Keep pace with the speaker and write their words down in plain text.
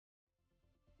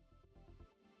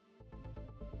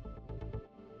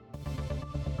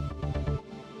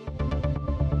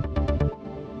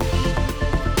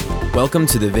Welcome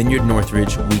to the Vineyard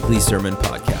Northridge Weekly Sermon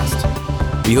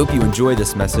Podcast. We hope you enjoy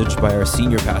this message by our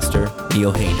senior pastor,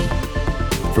 Neil Haney.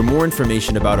 For more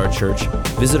information about our church,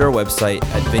 visit our website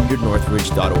at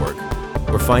vineyardnorthridge.org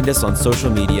or find us on social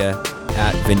media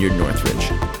at Vineyard Northridge.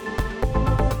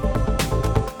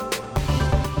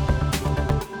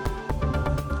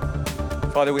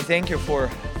 Father, we thank you for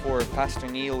Pastor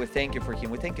Neil. We thank you for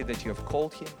him. We thank you that you have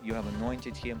called him, you have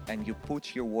anointed him, and you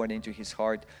put your word into his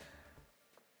heart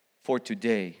for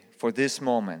today, for this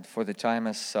moment, for the time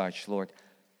as such, Lord.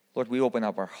 Lord, we open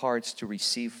up our hearts to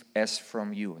receive as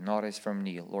from you, not as from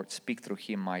Neil. Lord, speak through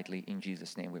him mightily. In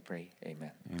Jesus' name we pray. Amen.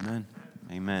 Amen.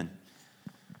 Amen.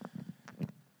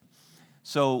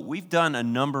 So we've done a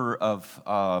number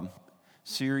of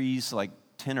series, like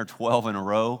 10 or 12 in a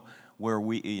row, where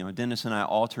Dennis and I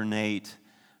alternate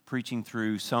preaching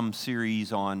through some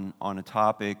series on a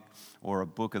topic or a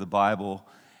book of the Bible,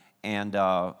 and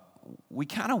we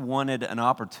kind of wanted an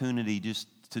opportunity just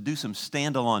to do some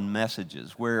standalone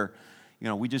messages where,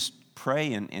 we just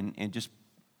pray and just,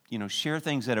 share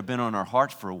things that have been on our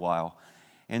hearts for a while.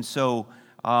 And so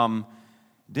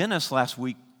Dennis last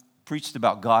week preached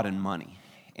about God and money.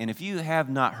 And if you have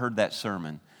not heard that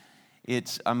sermon,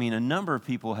 a number of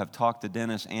people have talked to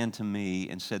Dennis and to me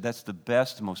and said that's the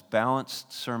best, most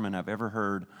balanced sermon I've ever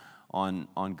heard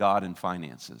on God and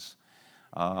finances.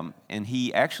 And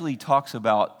he actually talks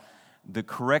about the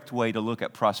correct way to look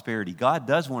at prosperity. God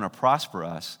does want to prosper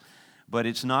us, but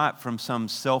it's not from some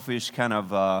selfish kind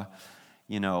of,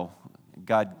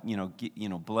 God,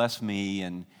 bless me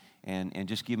and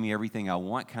just give me everything I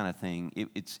want kind of thing.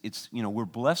 It's we're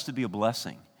blessed to be a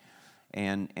blessing.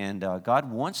 And God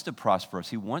wants to prosper us.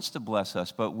 He wants to bless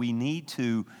us, but we need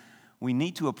to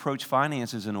approach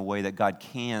finances in a way that God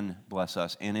can bless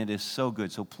us, and it is so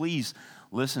good. So please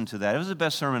listen to that. It was the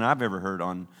best sermon I've ever heard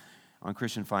on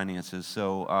Christian finances.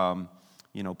 So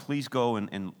please go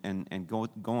and go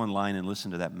online and listen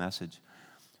to that message.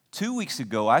 2 weeks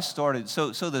ago, I started.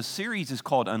 So the series is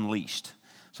called Unleashed.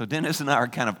 So Dennis and I are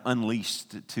kind of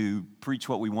unleashed to preach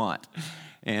what we want,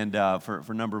 and for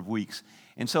a number of weeks.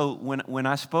 And so when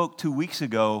I spoke 2 weeks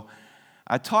ago,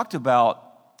 I talked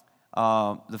about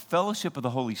the fellowship of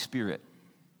the Holy Spirit.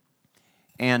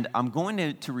 And I'm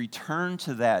going to return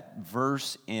to that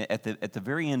verse at the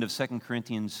very end of 2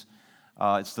 Corinthians.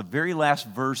 It's the very last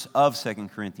verse of 2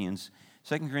 Corinthians,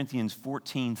 2 Corinthians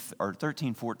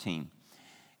 13:14.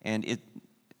 And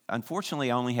unfortunately,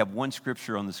 I only have one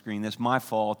scripture on the screen. That's my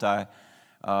fault.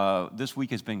 This week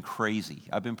has been crazy.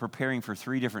 I've been preparing for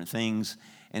 3 different things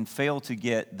and failed to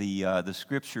get the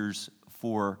scriptures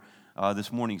for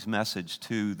this morning's message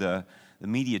to the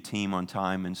media team on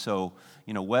time. And so,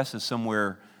 Wes is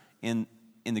somewhere in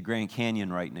the Grand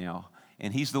Canyon right now,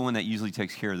 and he's the one that usually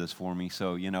takes care of this for me.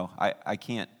 So, I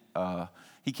can't,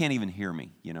 he can't even hear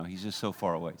me. He's just so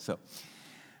far away. So,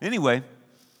 anyway,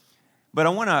 but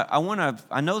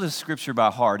I know this scripture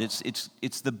by heart.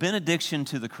 It's the benediction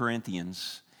to the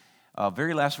Corinthians.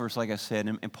 Very last verse, like I said,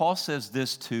 and Paul says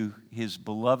this to his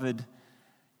beloved,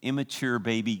 immature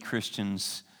baby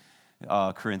Christians,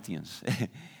 Corinthians.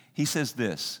 He says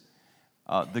this,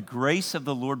 the grace of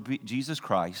the Lord Jesus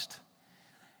Christ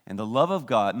and the love of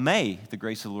God, may the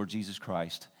grace of the Lord Jesus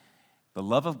Christ, the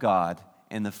love of God,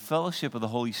 and the fellowship of the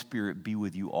Holy Spirit be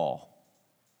with you all.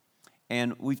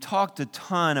 And we've talked a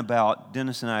ton about,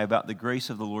 Dennis and I, about the grace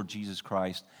of the Lord Jesus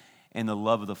Christ and the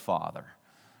love of the Father.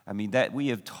 That we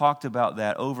have talked about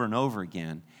that over and over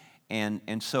again.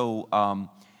 And so,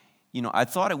 I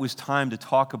thought it was time to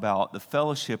talk about the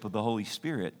fellowship of the Holy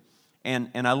Spirit.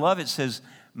 And I love it says,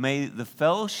 may the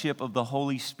fellowship of the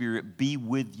Holy Spirit be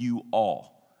with you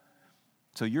all.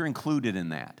 So you're included in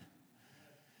that.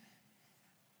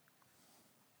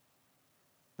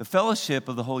 The fellowship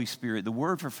of the Holy Spirit, the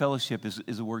word for fellowship is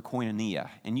the word koinonia.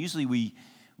 And usually we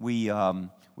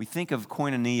think of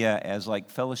koinonia as like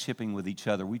fellowshipping with each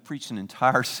other. We preached an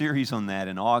entire series on that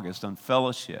in August, on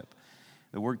fellowship.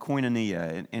 The word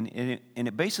koinonia. And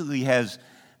it basically has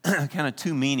kind of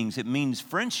 2 meanings. It means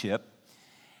friendship,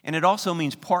 and it also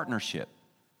means partnership.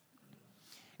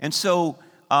 And so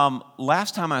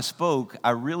last time I spoke,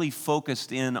 I really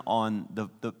focused in on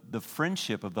the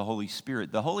friendship of the Holy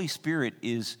Spirit. The Holy Spirit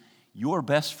is your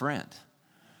best friend.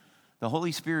 The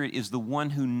Holy Spirit is the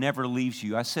one who never leaves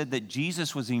you. I said that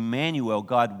Jesus was Emmanuel,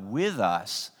 God with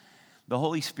us. The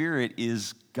Holy Spirit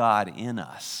is God in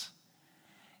us.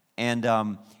 And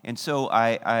so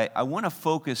I want to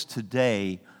focus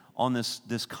today on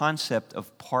this concept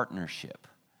of partnership.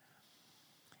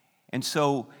 And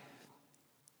so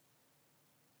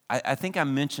I think I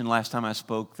mentioned last time I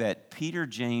spoke that Peter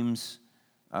and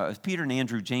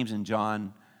Andrew, James and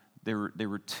John, There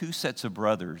were two sets of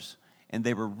brothers, and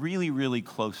they were really, really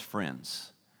close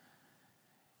friends.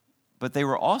 But they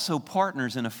were also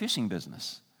partners in a fishing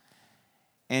business.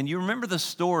 And you remember the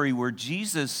story where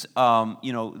Jesus,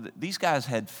 these guys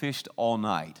had fished all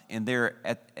night, and they're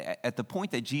at the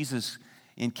point that Jesus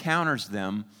encounters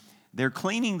them, they're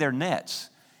cleaning their nets,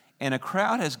 and a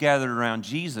crowd has gathered around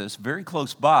Jesus very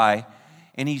close by,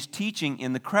 and he's teaching,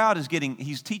 and the crowd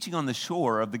he's teaching on the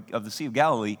shore of the Sea of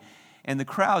Galilee, and the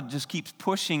crowd just keeps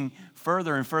pushing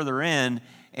further and further in,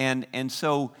 and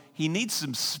so he needs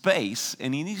some space,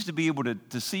 and he needs to be able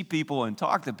to see people and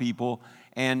talk to people,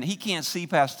 and he can't see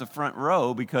past the front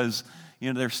row because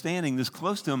they're standing this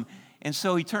close to him, and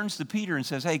so he turns to Peter and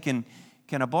says, "Hey, can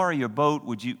I borrow your boat?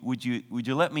 Would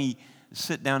you let me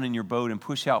sit down in your boat and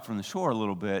push out from the shore a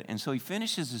little bit?" And so he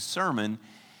finishes his sermon,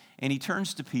 and he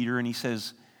turns to Peter and he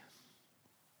says,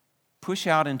 "Push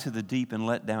out into the deep and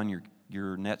let down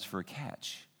your nets for a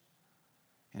catch."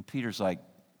 And Peter's like,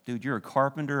 "Dude, you're a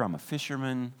carpenter, I'm a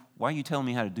fisherman. Why are you telling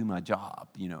me how to do my job?"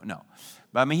 No.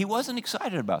 But he wasn't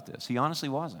excited about this. He honestly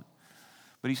wasn't.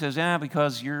 But he says,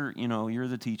 because you're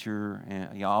the teacher,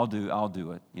 and yeah, I'll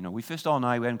do it. We fished all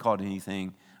night, we hadn't caught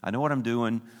anything. I know what I'm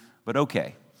doing, but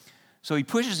okay. So he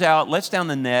pushes out, lets down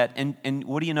the net, and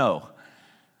what do you know?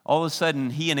 All of a sudden,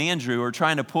 he and Andrew are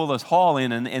trying to pull this haul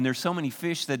in, and there's so many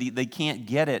fish that they can't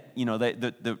get it.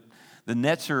 The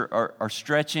nets are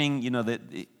stretching.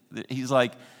 He's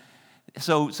like,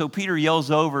 so Peter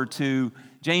yells over to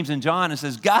James and John and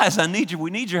says, "Guys,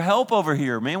 we need your help over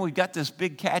here, man. We've got this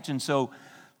big catch." And so,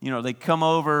 they come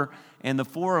over, and the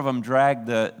four of them drag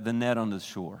the net on the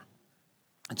shore.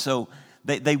 And so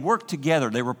they worked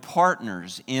together. They were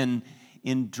partners in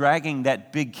dragging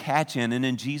that big catch in. And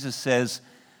then Jesus says,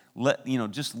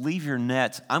 just leave your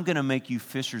nets. I'm going to make you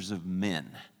fishers of men.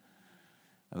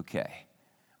 Okay.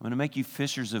 I'm going to make you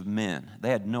fishers of men. They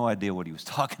had no idea what he was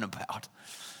talking about.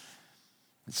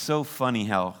 It's so funny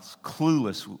how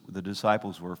clueless the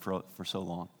disciples were for so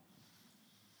long.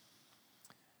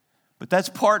 But that's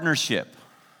partnership.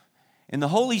 And the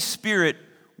Holy Spirit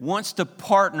wants to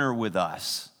partner with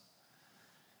us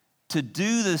to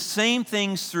do the same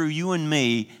things through you and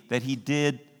me that he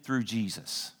did through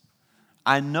Jesus.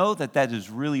 I know that is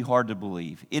really hard to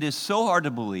believe. It is so hard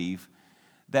to believe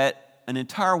that an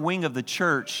entire wing of the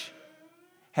church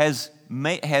has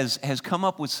come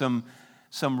up with some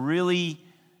really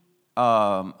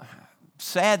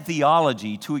sad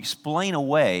theology to explain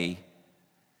away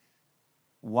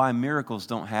why miracles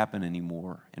don't happen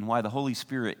anymore and why the Holy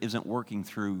Spirit isn't working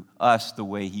through us the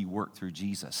way he worked through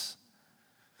Jesus.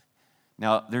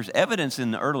 Now, there's evidence in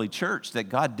the early church that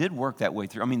God did work that way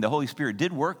through. The Holy Spirit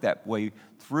did work that way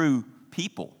through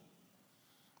people.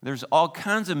 There's all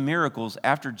kinds of miracles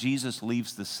after Jesus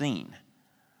leaves the scene.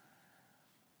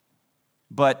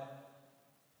 But,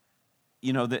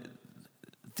 the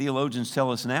theologians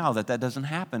tell us now that doesn't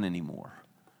happen anymore.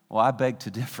 Well, I beg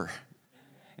to differ.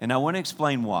 And I want to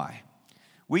explain why.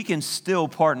 We can still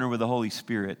partner with the Holy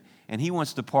Spirit, and he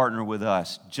wants to partner with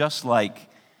us just like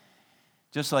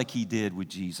he did with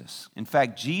Jesus. In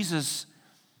fact, Jesus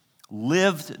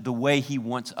lived the way he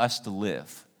wants us to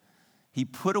live. He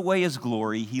put away his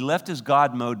glory, he left his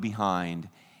God mode behind,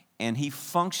 and he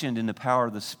functioned in the power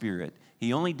of the Spirit.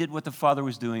 He only did what the Father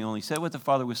was doing, only said what the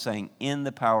Father was saying in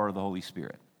the power of the Holy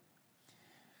Spirit.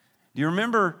 Do you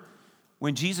remember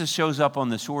when Jesus shows up on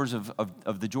the shores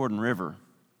of the Jordan River?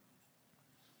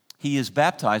 He is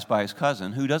baptized by his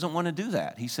cousin, who doesn't want to do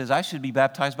that. He says, "I should be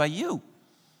baptized by you."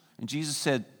 And Jesus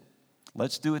said,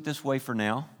 "Let's do it this way for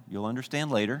now. You'll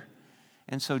understand later."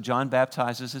 And so John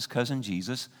baptizes his cousin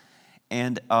Jesus.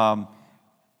 And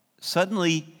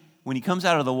suddenly, when he comes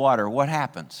out of the water, what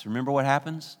happens? Remember what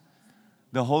happens?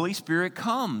 The Holy Spirit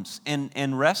comes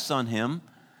and rests on him.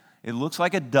 It looks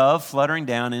like a dove fluttering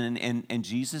down, and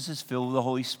Jesus is filled with the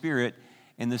Holy Spirit.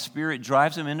 And the Spirit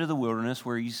drives him into the wilderness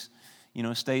where he's,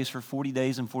 stays for 40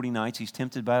 days and 40 nights. He's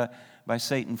tempted by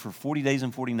Satan for 40 days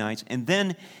and 40 nights. And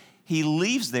then he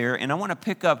leaves there, and I want to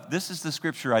pick up, this is the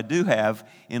scripture I do have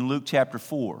in Luke chapter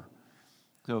 4.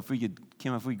 So if we could,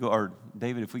 Kim, or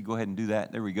David, if we go ahead and do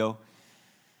that. There we go.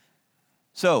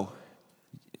 So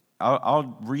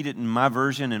I'll read it in my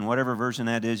version, and whatever version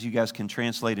that is, you guys can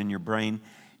translate in your brain.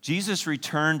 Jesus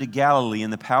returned to Galilee in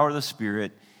the power of the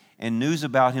Spirit, and news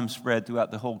about him spread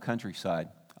throughout the whole countryside.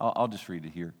 I'll just read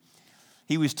it here.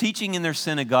 He was teaching in their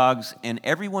synagogues, and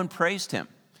everyone praised him.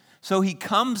 So he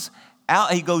comes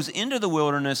out, he goes into the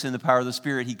wilderness in the power of the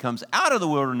Spirit. He comes out of the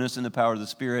wilderness in the power of the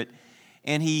Spirit,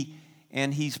 and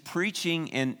he's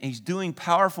preaching, and he's doing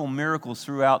powerful miracles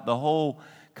throughout the whole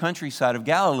countryside of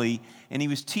Galilee, and he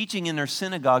was teaching in their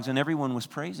synagogues, and everyone was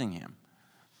praising him.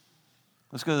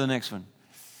 Let's go to the next one.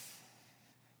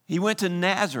 He went to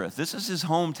Nazareth. This is his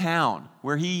hometown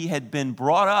where he had been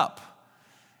brought up.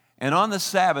 And on the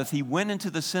Sabbath, he went into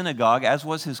the synagogue, as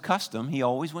was his custom. He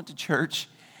always went to church.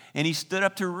 And he stood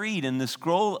up to read. And the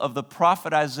scroll of the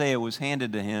prophet Isaiah was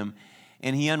handed to him.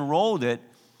 And he unrolled it.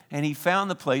 And he found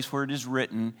the place where it is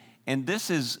written. And this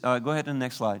is, go ahead to the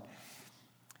next slide.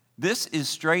 This is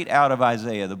straight out of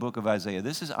Isaiah, the book of Isaiah.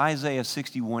 This is Isaiah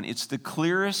 61. It's the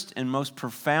clearest and most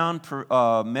profound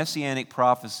messianic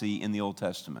prophecy in the Old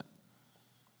Testament.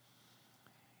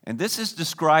 And this is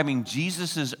describing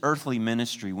Jesus' earthly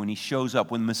ministry when he shows up.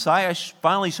 When Messiah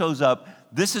finally shows up,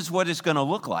 this is what it's going to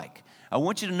look like. I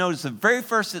want you to notice the very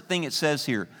first thing it says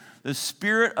here. The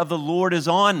Spirit of the Lord is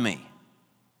on me.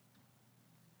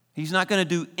 He's not going to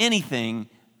do anything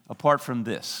apart from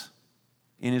this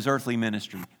in his earthly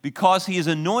ministry, because he has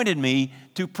anointed me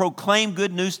to proclaim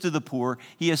good news to the poor.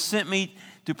 He has sent me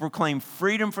to proclaim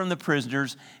freedom from the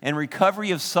prisoners and recovery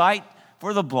of sight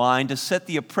for the blind, to set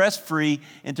the oppressed free,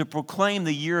 and to proclaim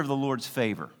the year of the Lord's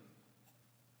favor.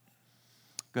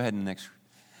 Go ahead and next.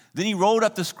 Then he rolled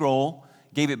up the scroll,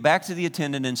 gave it back to the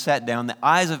attendant, and sat down. The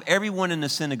eyes of everyone in the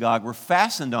synagogue were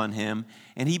fastened on him,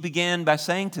 and he began by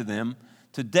saying to them,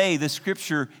 "Today this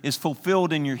scripture is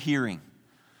fulfilled in your hearing."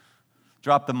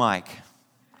 Drop the mic.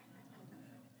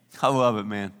 I love it,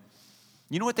 man.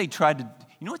 You know what they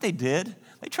did?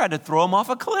 They tried to throw him off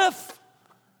a cliff.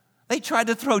 They tried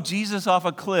to throw Jesus off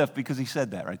a cliff because he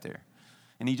said that right there.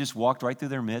 And he just walked right through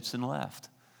their midst and left.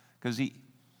 Because he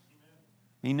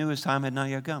knew his time had not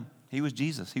yet come. He was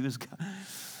Jesus. He was God.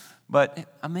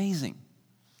 But amazing.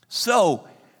 So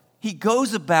he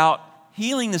goes about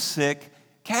healing the sick,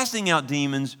 casting out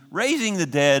demons, raising the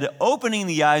dead, opening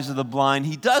the eyes of the blind.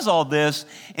 He does all this,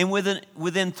 and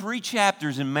within 3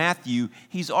 chapters in Matthew,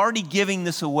 he's already giving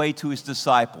this away to his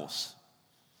disciples.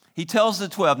 He tells the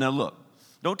 12, now look,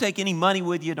 don't take any money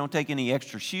with you, don't take any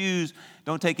extra shoes,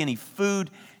 don't take any food.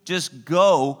 Just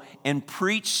go and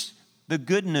preach the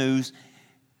good news,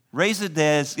 raise the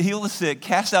dead, heal the sick,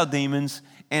 cast out demons,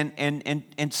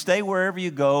 and stay wherever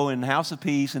you go in the house of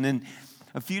peace. And then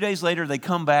a few days later, they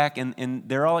come back, and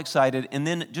they're all excited. And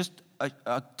then just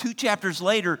 2 chapters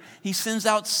later, he sends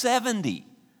out 70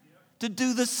 to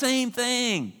do the same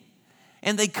thing.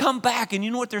 And they come back, and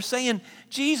you know what they're saying?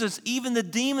 Jesus, even the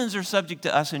demons are subject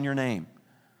to us in your name.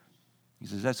 He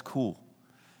says, that's cool.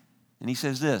 And he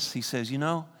says this. He says, you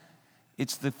know,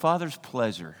 it's the Father's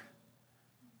pleasure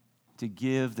to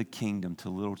give the kingdom to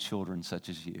little children such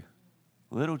as you.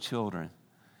 Little children.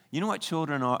 You know what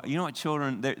children are? You know what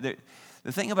children...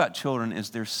 The thing about children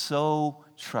is they're so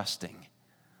trusting.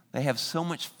 They have so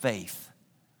much faith.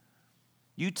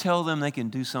 You tell them they can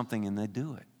do something and they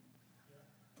do it.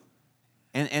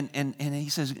 And he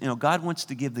says, you know, God wants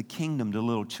to give the kingdom to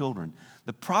little children.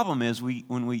 The problem is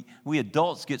when we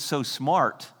adults get so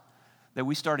smart that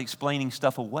we start explaining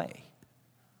stuff away.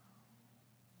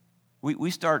 We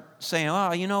start saying,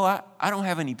 oh, you know, I don't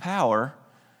have any power.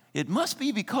 It must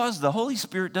be because the Holy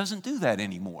Spirit doesn't do that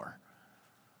anymore.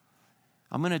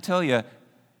 I'm going to tell you,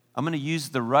 I'm going to use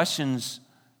the Russians'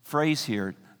 phrase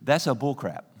here. That's a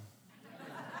bullcrap.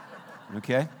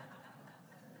 Okay?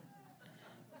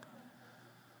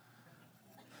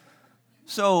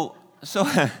 So,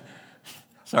 sorry.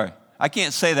 I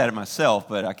can't say that myself,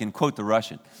 but I can quote the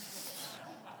Russian.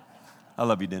 I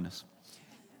love you, Dennis.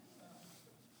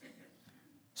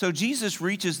 So Jesus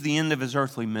reaches the end of his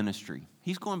earthly ministry.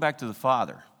 He's going back to the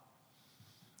Father.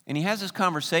 And he has this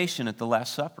conversation at the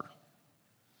Last Supper.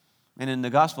 And in the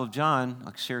Gospel of John,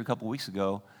 like I shared a couple weeks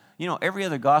ago, you know, every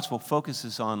other gospel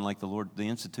focuses on like the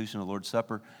institution of the Lord's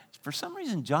Supper. For some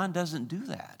reason, John doesn't do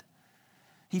that.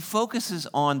 He focuses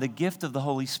on the gift of the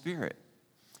Holy Spirit.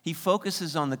 He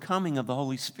focuses on the coming of the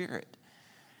Holy Spirit.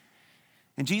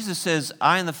 And Jesus says,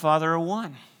 I and the Father are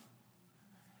one.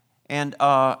 And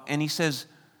he says,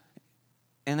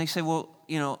 and they say, well,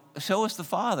 you know, show us the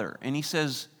Father. And he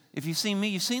says, if you've seen me,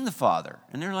 you've seen the Father.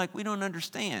 And they're like, we don't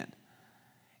understand.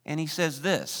 And he says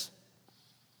this.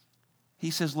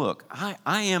 He says, look, I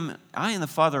and the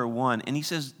Father are one. And he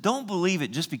says, don't believe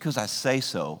it just because I say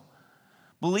so.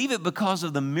 Believe it because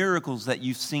of the miracles that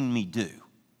you've seen me do.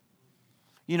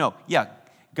 You know, yeah,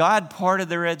 God parted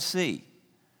the Red Sea.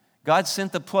 God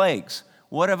sent the plagues.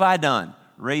 What have I done?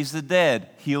 Raise the dead,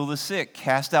 heal the sick,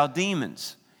 cast out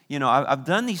demons. You know, I've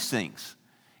done these things.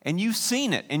 And you've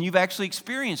seen it, and you've actually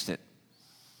experienced it.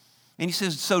 And he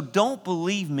says, so don't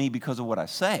believe me because of what I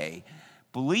say.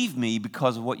 Believe me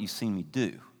because of what you've seen me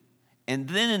do. And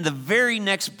then in the very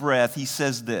next breath, he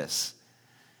says this.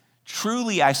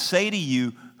 Truly I say to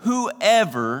you,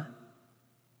 whoever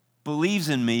believes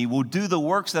in me will do the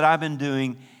works that I've been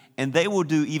doing, and they will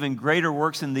do even greater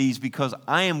works than these because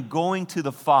I am going to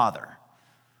the Father.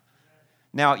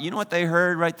 Now, you know what they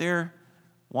heard right there?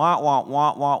 Wah, wah,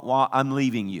 wah, wah, wah, I'm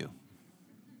leaving you.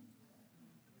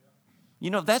 You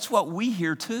know, that's what we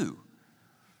hear too,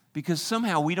 because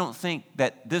somehow we don't think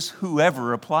that this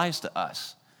whoever applies to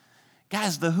us.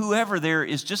 Guys, the whoever there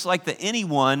is just like the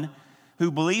anyone who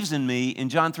believes in me in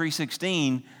John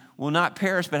 3:16 will not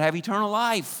perish but have eternal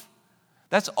life.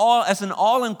 That's an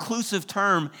all-inclusive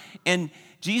term, and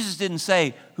Jesus didn't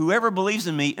say, whoever believes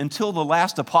in me until the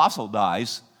last apostle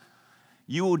dies,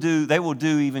 they will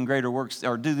do even greater works,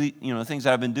 or do the things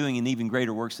that I've been doing and even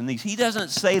greater works than these. He doesn't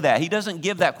say that. He doesn't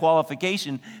give that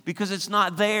qualification because it's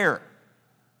not there.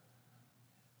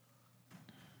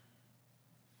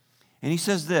 And he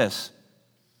says this,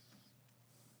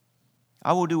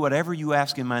 I will do whatever you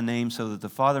ask in my name so that the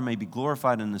Father may be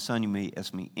glorified in the Son. You may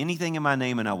ask me anything in my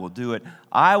name and I will do it.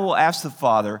 I will ask the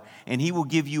Father and he will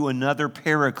give you another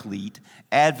paraclete,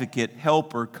 advocate,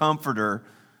 helper, comforter,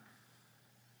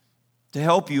 to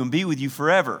help you and be with you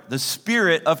forever, the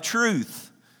Spirit of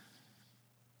truth.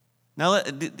 Now,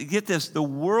 get this. The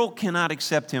world cannot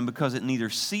accept him because it neither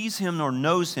sees him nor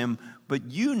knows him, but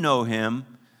you know him,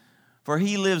 for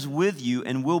he lives with you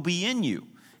and will be in you.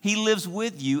 He lives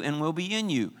with you and will be in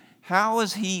you. How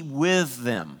is he with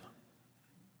them?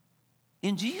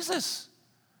 In Jesus.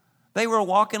 They were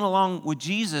walking along with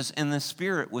Jesus, and the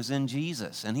Spirit was in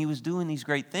Jesus, and he was doing these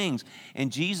great things.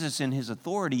 And Jesus, in his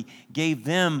authority, gave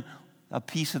them a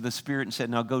piece of the Spirit and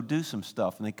said, now go do some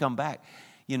stuff. And they come back.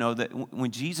 You know, that when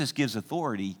Jesus gives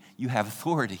authority, you have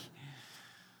authority.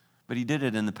 But he did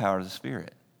it in the power of the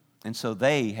Spirit. And so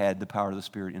they had the power of the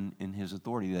Spirit in his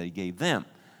authority that he gave them.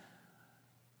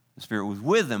 The Spirit was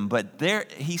with them. But there,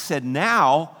 he said,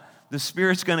 now the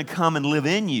Spirit's going to come and live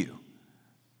in you.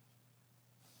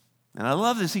 And I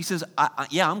love this. He says,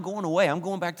 I'm going away. I'm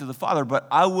going back to the Father, but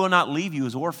I will not leave you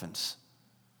as orphans.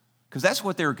 Because that's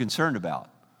what they were concerned about.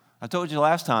 I told you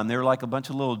last time, they were like a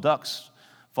bunch of little ducks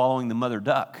following the mother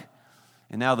duck.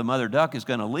 And now the mother duck is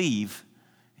going to leave,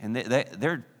 and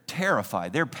they're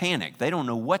terrified. They're panicked. They don't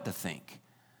know what to think.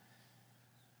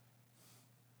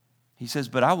 He says,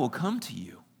 but I will come to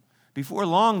you. Before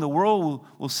long, the world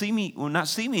will not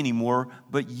see me anymore,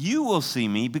 but you will see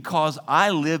me because I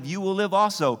live, you will live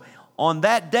also. On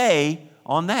that day,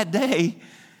 the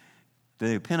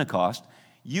day of Pentecost,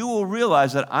 you will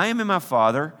realize that I am in my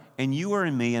Father, and you are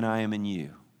in me, and I am in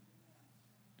you.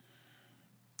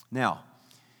 Now,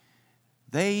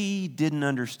 they didn't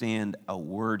understand a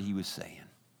word he was saying.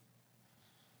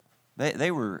 They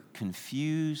were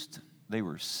confused. They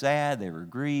were sad. They were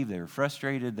grieved. They were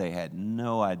frustrated. They had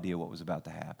no idea what was about to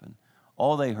happen.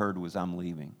 All they heard was, I'm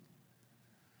leaving.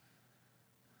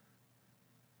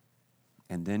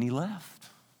 And then he left.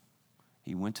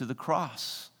 He went to the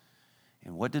cross.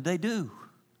 And what did they do?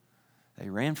 They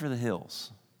ran for the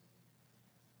hills.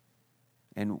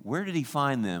 And where did he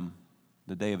find them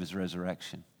the day of his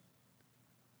resurrection?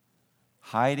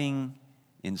 Hiding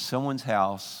in someone's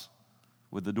house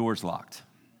with the doors locked.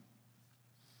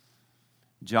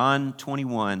 John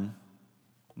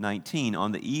 21:19,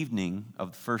 on the evening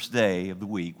of the first day of the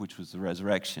week, which was the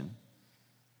resurrection.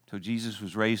 So Jesus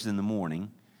was raised in the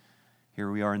morning. Here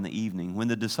we are in the evening. When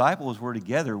the disciples were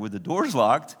together with the doors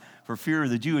locked for fear of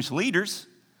the Jewish leaders,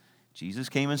 Jesus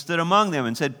came and stood among them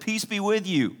and said, peace be with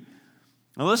you.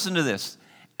 Now listen to this.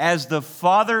 As the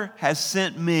Father has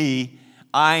sent me,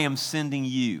 I am sending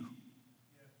you.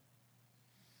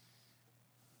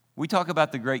 We talk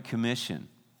about the Great Commission.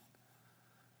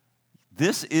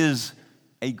 This is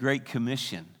a Great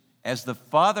Commission. As the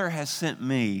Father has sent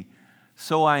me,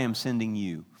 so I am sending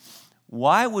you.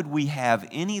 Why would we have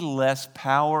any less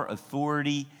power,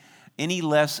 authority, any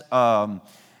less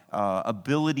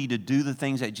ability to do the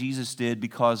things that Jesus did?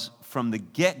 Because from the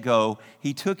get-go,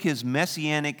 he took his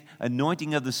messianic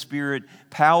anointing of the Spirit,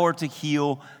 power to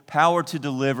heal, power to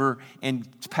deliver, and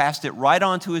passed it right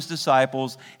on to his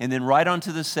disciples, and then right on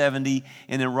to the 70,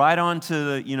 and then right on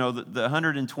to the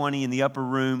 120 in the upper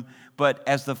room. But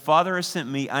as the Father has sent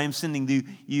me, I am sending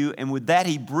you. And with that,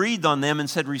 he breathed on them and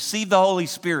said, receive the Holy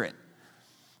Spirit.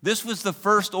 This was the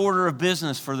first order of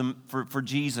business for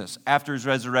Jesus after his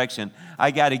resurrection.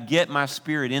 I got to get my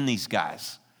Spirit in these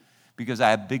guys because I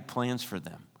have big plans for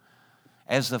them.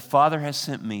 As the Father has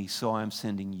sent me, so I'm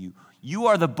sending you. You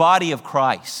are the body of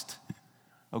Christ.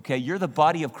 Okay, you're the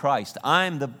body of Christ.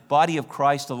 I'm the body of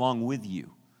Christ along with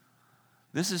you.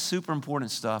 This is super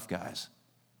important stuff, guys.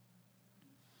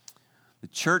 The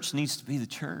church needs to be the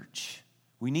church.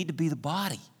 We need to be the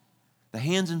body, the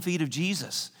hands and feet of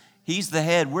Jesus. He's the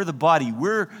head. We're the body.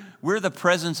 We're the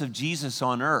presence of Jesus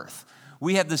on earth.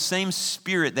 We have the same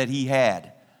spirit that he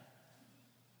had.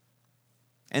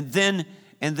 And then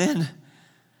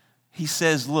he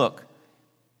says, look,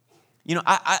 you know,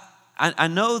 I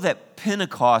know that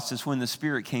Pentecost is when the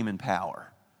Spirit came in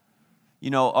power. You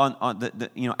know, on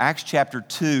the Acts chapter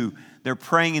 2, they're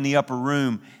praying in the upper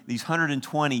room, these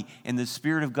 120, and the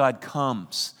Spirit of God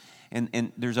comes.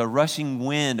 And there's a rushing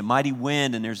wind, a mighty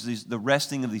wind, and there's the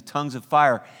resting of the tongues of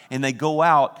fire. And they go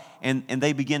out and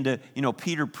they begin to, you know,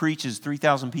 Peter preaches,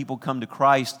 3,000 people come to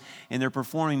Christ, and they're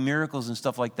performing miracles and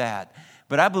stuff like that.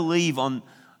 But I believe on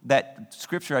that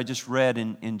scripture I just read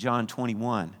in John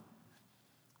 21,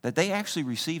 that they actually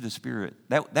received the Spirit.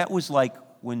 That was like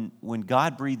when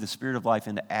God breathed the Spirit of life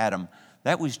into Adam,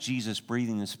 that was Jesus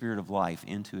breathing the Spirit of life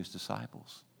into his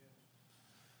disciples.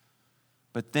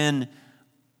 But then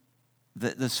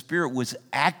the Spirit was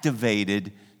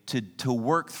activated to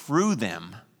work through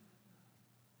them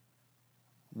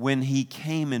when he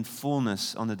came in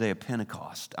fullness on the day of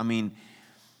Pentecost. I mean,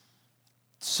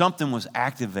 something was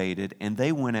activated, and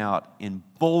they went out in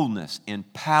boldness, in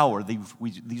power.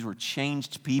 These were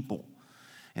changed people,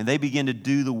 and they began to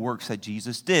do the works that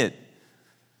Jesus did.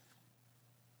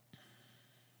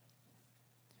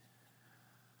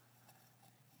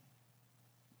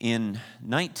 In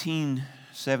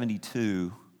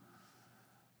 1972,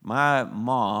 my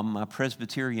mom, my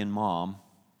Presbyterian mom,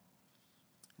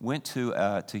 went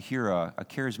to hear a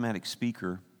charismatic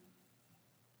speaker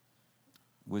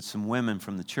with some women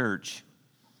from the church,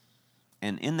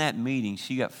 and in that meeting,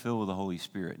 she got filled with the Holy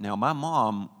Spirit. Now, my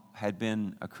mom had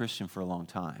been a Christian for a long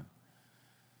time.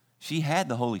 She had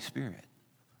the Holy Spirit.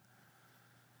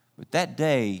 But that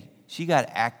day, she got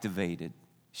activated.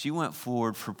 She went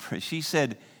forward for prayer. She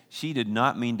said she did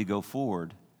not mean to go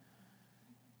forward.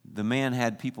 The man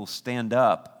had people stand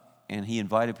up, and he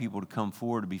invited people to come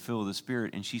forward to be filled with the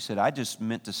Spirit. And she said, I just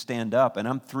meant to stand up, and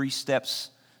I'm 3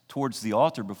 steps towards the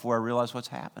altar before I realized what's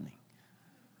happening.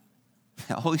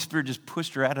 The Holy Spirit just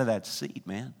pushed her out of that seat,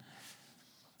 man.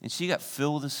 And she got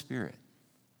filled with the Spirit.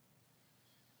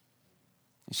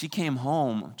 And she came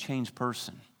home a changed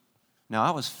person. Now,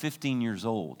 I was 15 years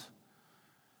old.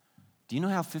 Do you know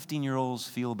how 15-year-olds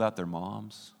feel about their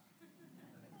moms?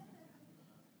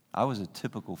 I was a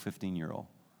typical 15-year-old.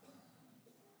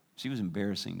 She was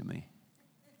embarrassing to me.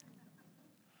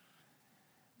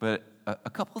 But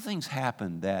a couple of things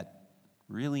happened that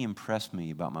really impressed me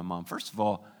about my mom. First of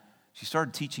all, she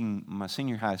started teaching my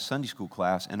senior high Sunday school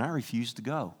class, and I refused to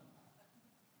go.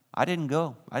 I didn't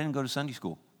go. I didn't go to Sunday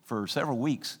school for several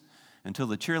weeks until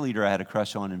the cheerleader I had a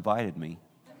crush on invited me.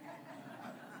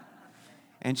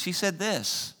 And she said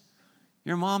this,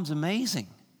 your mom's amazing.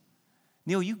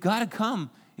 Neil, you got to come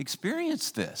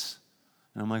experience this.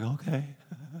 And I'm like, okay.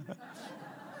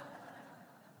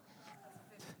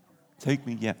 Take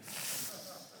me, yeah.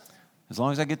 As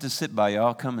long as I get to sit by you,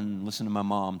 I'll come and listen to my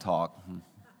mom talk.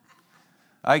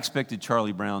 I expected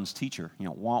Charlie Brown's teacher,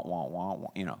 wah, wah, wah, wah,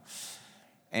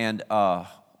 And I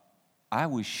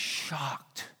was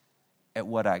shocked at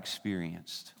what I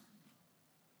experienced.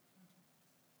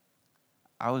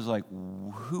 I was like,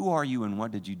 who are you and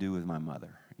what did you do with my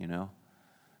mother,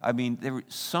 I mean,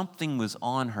 something was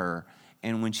on her,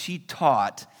 and when she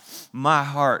taught, my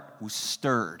heart was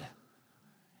stirred.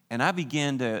 And I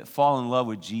began to fall in love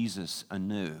with Jesus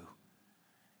anew.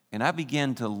 And I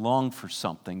began to long for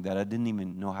something that I didn't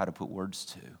even know how to put words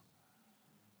to.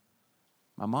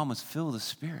 My mom was filled with the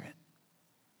Spirit.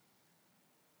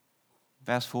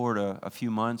 Fast forward a few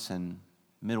months and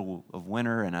middle of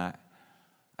winter, and I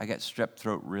got strep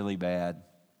throat really bad.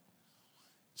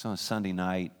 It's on a Sunday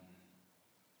night.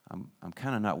 I'm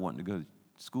kind of not wanting to go to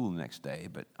school the next day,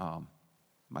 but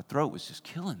my throat was just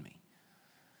killing me.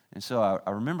 And so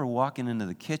I remember walking into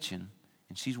the kitchen,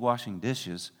 and she's washing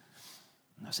dishes.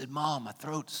 And I said, Mom, my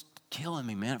throat's killing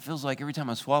me, man. It feels like every time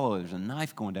I swallow, there's a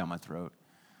knife going down my throat.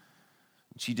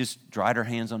 And she just dried her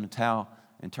hands on the towel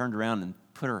and turned around and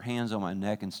put her hands on my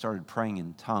neck and started praying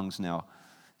in tongues. Now,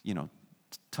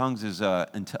 tongues is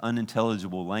an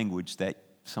unintelligible language that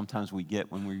sometimes we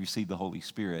get when we receive the Holy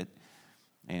Spirit.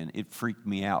 And it freaked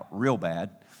me out real bad.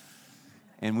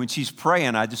 And when she's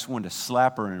praying, I just wanted to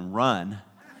slap her and run.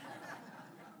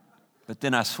 But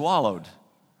then I swallowed,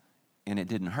 and it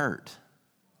didn't hurt.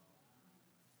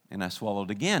 And I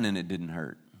swallowed again, and it didn't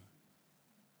hurt.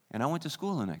 And I went to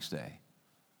school the next day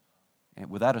and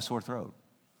without a sore throat.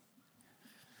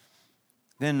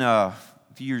 Then a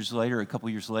couple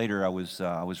years later, I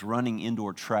was running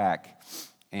indoor track,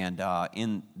 and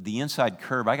in the inside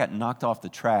curve, I got knocked off the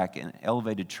track, an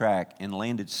elevated track, and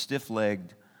landed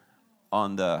stiff-legged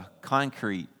on the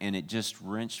concrete, and it just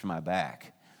wrenched my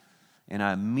back. And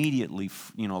I immediately,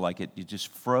 like it just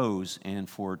froze. And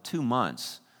for 2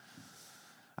 months,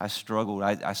 I struggled.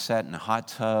 I sat in hot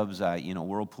tubs,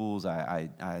 whirlpools.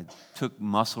 I took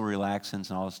muscle relaxants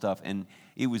and all this stuff. And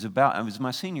it was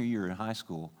my senior year in high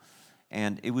school,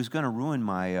 and it was going to ruin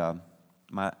my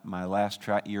last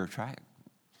year of track.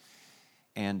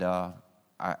 And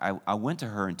I went to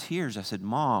her in tears. I said,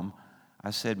 "Mom,"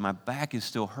 I said, "my back is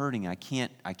still hurting. I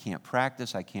can't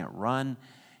practice. I can't run.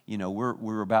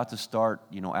 We're about to start,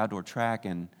 outdoor track,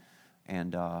 and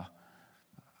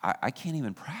I can't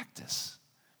even practice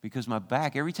because my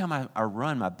back, every time I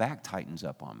run, my back tightens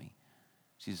up on me."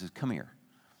 She says, "Come here."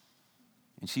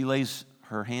 And she lays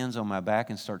her hands on my back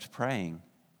and starts praying.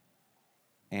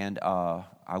 And I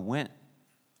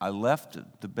left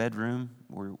the bedroom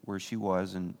where she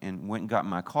was and went and got in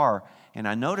my car. And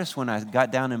I noticed when I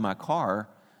got down in my car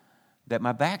that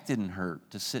my back didn't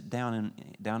hurt to sit down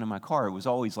in my car. It was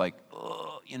always like,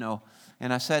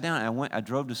 And I sat down and I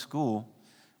drove to school.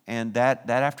 And that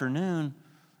afternoon,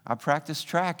 I practiced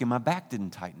track and my back didn't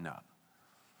tighten up.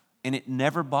 And it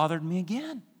never bothered me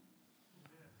again.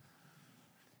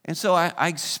 And so I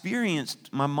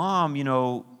experienced my mom,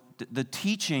 the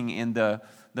teaching and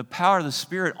the power of the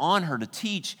Spirit on her to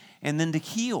teach and then to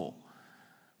heal.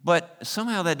 But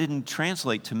somehow that didn't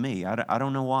translate to me. I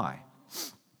don't know why.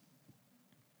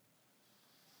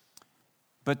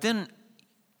 But then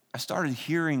I started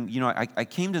hearing, I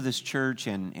came to this church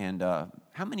and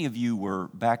how many of you were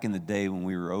back in the day when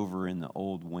we were over in the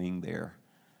old wing there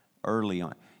early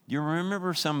on? Do you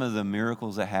remember some of the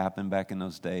miracles that happened back in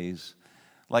those days?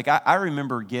 Like I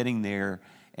remember getting there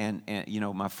and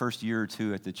my first year or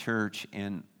two at the church,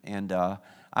 and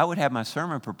I would have my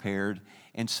sermon prepared,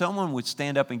 and someone would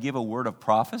stand up and give a word of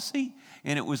prophecy,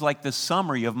 and it was like the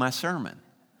summary of my sermon.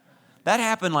 That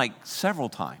happened like several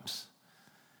times.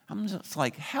 I'm just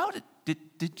like, how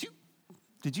did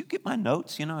you get my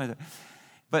notes?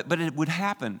 But it would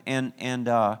happen, and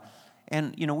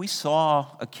we saw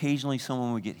occasionally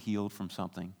someone would get healed from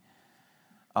something.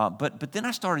 But then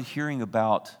I started hearing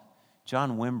about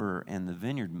John Wimber and the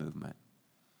Vineyard movement,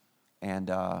 and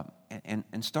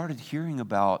started hearing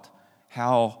about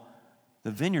how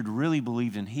the Vineyard really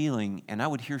believed in healing, and I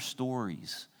would hear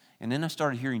stories. And then I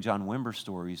started hearing John Wimber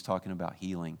stories talking about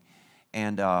healing.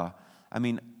 And I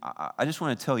just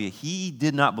want to tell you, he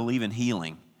did not believe in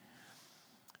healing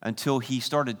until he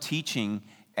started teaching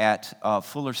at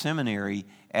Fuller Seminary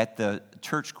at the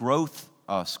Church Growth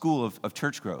School of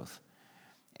Church Growth.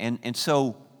 And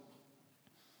so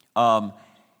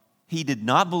he did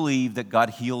not believe that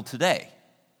God healed today.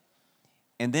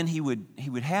 And then he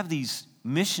would have these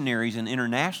missionaries and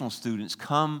international students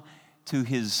come to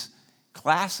his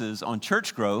classes on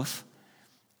church growth,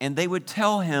 and they would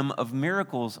tell him of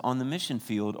miracles on the mission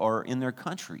field or in their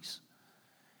countries.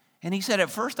 And he said, at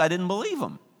first, I didn't believe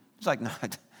him. He's like, no,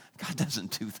 God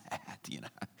doesn't do that,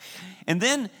 And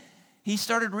then he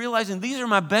started realizing these are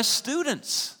my best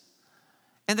students.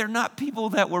 And they're not people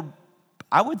that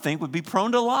I would think would be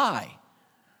prone to lie.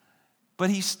 But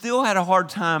he still had a hard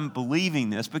time believing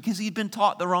this because he'd been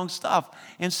taught the wrong stuff.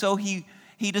 And so he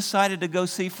decided to go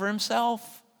see for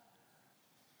himself.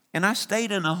 And I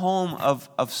stayed in a home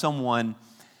of someone,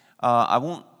 I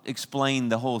won't explain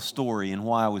the whole story and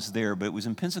why I was there, but it was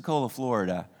in Pensacola,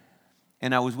 Florida.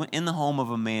 And I was in the home of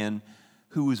a man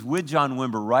who was with John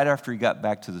Wimber right after he got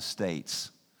back to the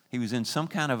States. He was in some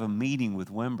kind of a meeting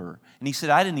with Wimber. And he said,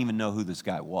 I didn't even know who this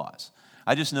guy was.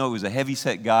 I just know it was a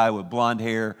heavy-set guy with blonde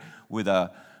hair, with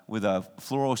a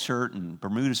floral shirt and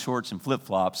Bermuda shorts and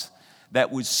flip-flops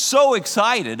that was so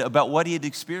excited about what he had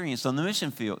experienced on the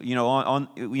mission field,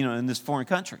 in this foreign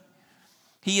country.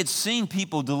 He had seen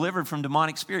people delivered from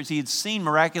demonic spirits. He had seen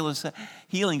miraculous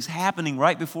healings happening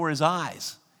right before his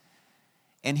eyes.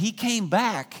 And he came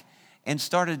back and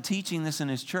started teaching this in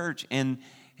his church, and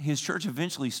his church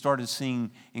eventually started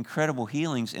seeing incredible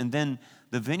healings, and then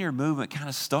the Vineyard movement kind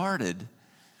of started.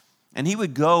 And he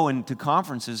would go into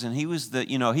conferences, and he was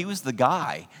the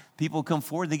guy. People would come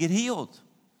forward, they get healed.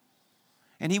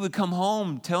 And he would come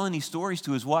home telling these stories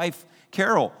to his wife,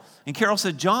 Carol. And Carol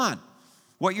said, John,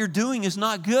 what you're doing is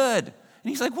not good. And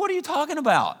he's like, what are you talking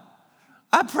about?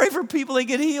 I pray for people, they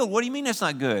get healed. What do you mean that's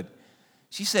not good?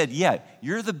 She said, yeah,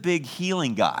 you're the big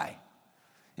healing guy.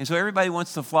 And so everybody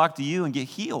wants to flock to you and get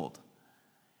healed.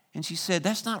 And she said,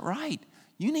 that's not right.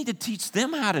 You need to teach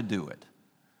them how to do it.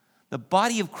 The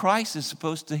body of Christ is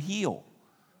supposed to heal.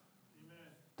 Amen.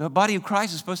 The body of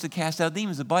Christ is supposed to cast out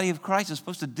demons. The body of Christ is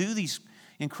supposed to do these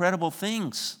incredible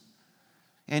things.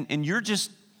 And you're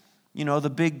just,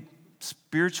 the big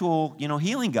spiritual,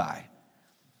 healing guy.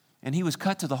 And he was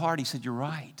cut to the heart. He said, you're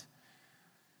right.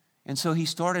 And so he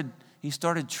started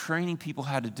training people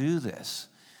how to do this.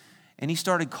 And he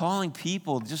started calling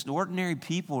people, just ordinary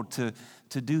people, to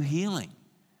do healing.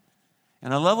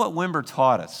 And I love what Wimber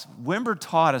taught us. Wimber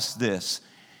taught us this.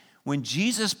 When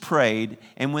Jesus prayed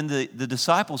and when the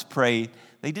disciples prayed,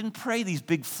 they didn't pray these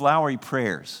big flowery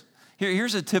prayers.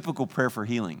 Here's a typical prayer for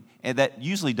healing. And that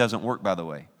usually doesn't work, by the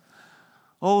way.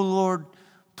 Oh, Lord,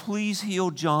 please heal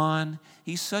John.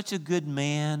 He's such a good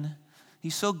man.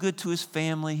 He's so good to his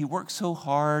family. He works so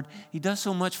hard. He does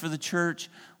so much for the church.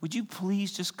 Would you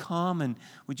please just come and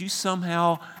would you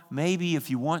somehow, maybe if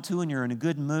you want to and you're in a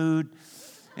good mood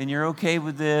and you're okay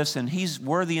with this and he's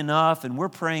worthy enough and we're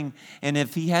praying, and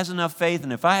if he has enough faith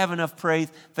and if I have enough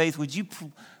faith, would you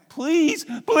please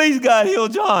God heal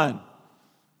John?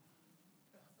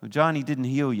 Well, John, he didn't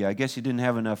heal you. I guess you didn't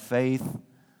have enough faith.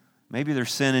 Maybe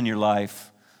there's sin in your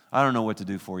life. I don't know what to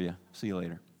do for you. See you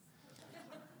later.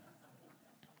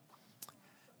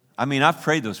 I mean, I've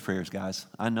prayed those prayers, guys.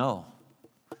 I know.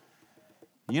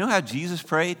 You know how Jesus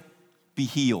prayed? Be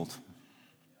healed.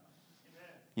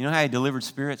 You know how he delivered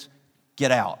spirits?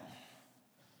 Get out.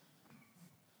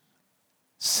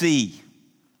 See.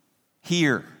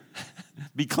 Hear.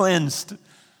 Be cleansed.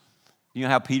 You know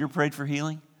how Peter prayed for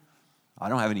healing? I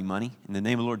don't have any money. In the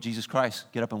name of the Lord Jesus Christ,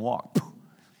 get up and walk.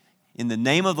 In the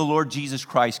name of the Lord Jesus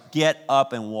Christ, get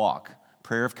up and walk.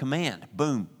 Prayer of command.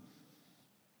 Boom.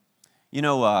 You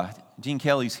know, Gene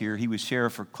Kelly's here. He was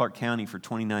sheriff for Clark County for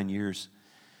 29 years.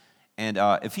 And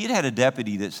if he had had a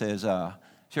deputy that says,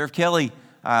 Sheriff Kelly,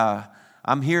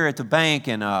 I'm here at the bank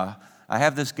and I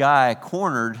have this guy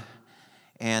cornered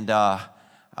and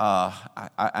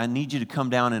I need you to come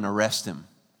down and arrest him.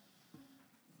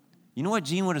 You know what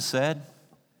Gene would have said?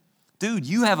 Dude,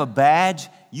 you have a badge,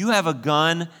 you have a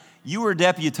gun, you were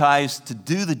deputized to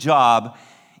do the job.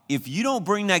 If you don't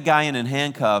bring that guy in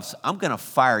handcuffs, I'm going to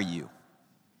fire you.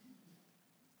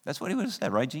 That's what he would have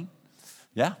said, right, Gene?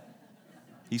 Yeah.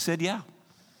 He said, yeah.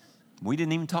 We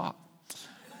didn't even talk.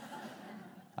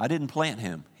 I didn't plant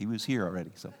him. He was here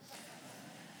already. So,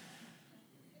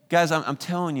 guys, I'm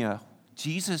telling you,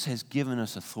 Jesus has given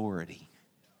us authority.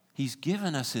 He's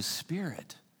given us his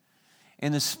Spirit.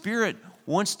 And the Spirit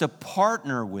wants to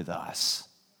partner with us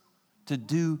to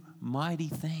do mighty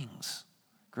things,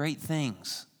 great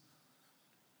things.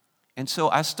 And so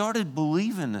I started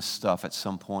believing this stuff at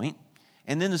some point.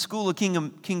 And then the School of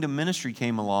Kingdom Ministry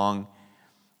came along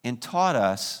and taught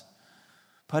us,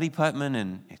 Putty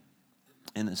Putman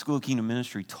and the School of Kingdom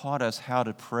Ministry taught us how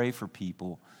to pray for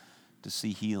people to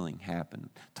see healing happen.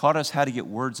 Taught us how to get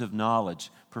words of knowledge,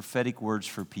 prophetic words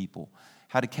for people,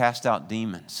 how to cast out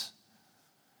demons.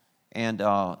 And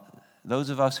those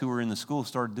of us who were in the school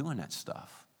started doing that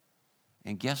stuff.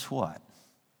 And guess what?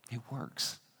 It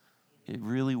works. It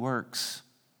really works.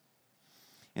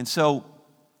 And so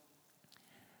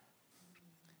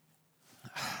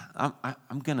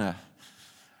I'm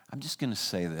just gonna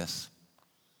say this.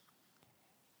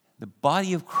 The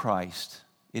body of Christ,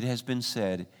 it has been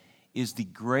said, is the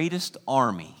greatest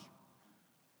army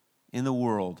in the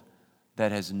world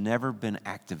that has never been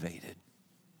activated.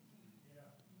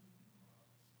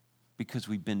 Because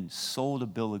we've been sold a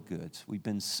bill of goods. We've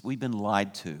been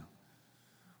lied to.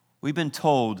 We've been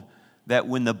told that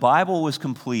when the Bible was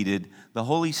completed, the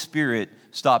Holy Spirit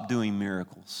stopped doing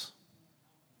miracles.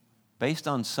 Based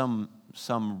on some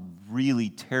really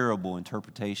terrible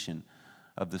interpretation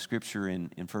of the scripture in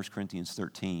 1 Corinthians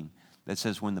 13 that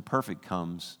says when the perfect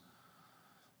comes,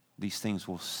 these things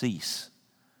will cease.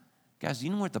 Guys, do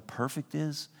you know what the perfect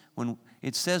is? When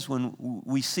it says when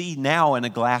we see now in a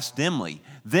glass dimly,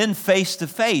 then face to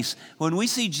face. When we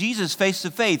see Jesus face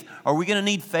to face, are we going to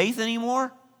need faith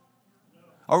anymore?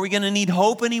 Are we going to need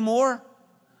hope anymore?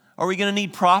 Are we going to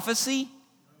need prophecy?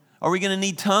 Are we going to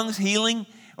need tongues, healing?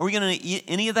 Are we going to need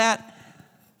any of that?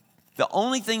 The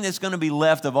only thing that's going to be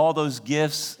left of all those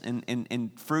gifts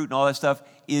and fruit and all that stuff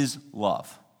is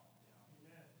love.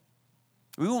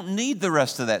 We won't need the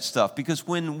rest of that stuff because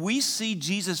when we see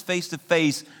Jesus face to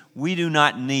face, we do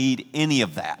not need any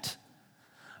of that.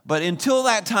 But until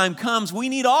that time comes, we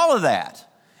need all of that.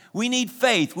 We need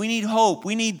faith. We need hope.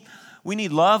 We need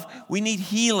love. We need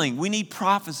healing. We need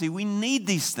prophecy. We need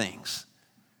these things.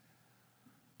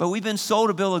 But we've been sold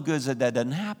a bill of goods that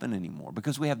doesn't happen anymore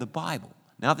because we have the Bible.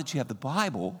 Now that you have the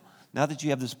Bible, now that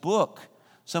you have this book,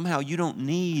 somehow you don't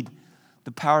need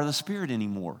the power of the Spirit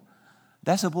anymore.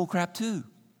 That's a bullcrap too.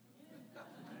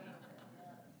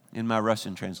 In my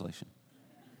Russian translation.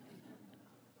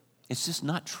 It's just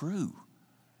not true.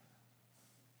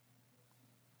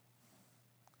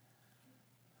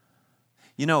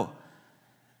 You know,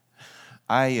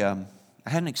 I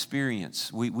had an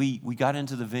experience. We got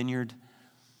into the vineyard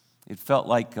It felt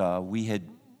like we had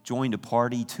joined a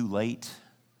party too late.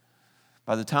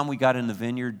 By the time we got in the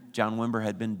vineyard, John Wimber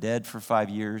had been dead for 5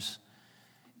 years,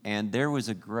 and there was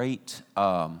a great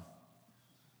cloud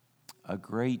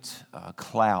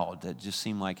that just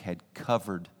seemed like had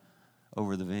covered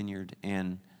over the vineyard.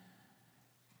 And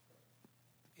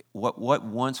what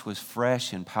once was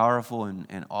fresh and powerful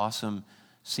and awesome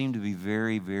seemed to be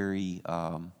very, very.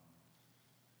 I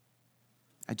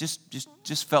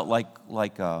just felt like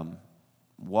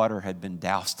water had been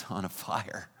doused on a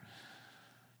fire.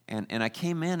 And I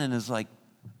came in and it was like,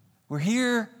 we're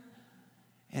here.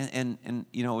 And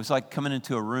you know, it was like coming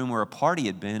into a room where a party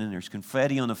had been, and there's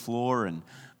confetti on the floor, and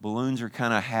balloons are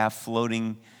kind of half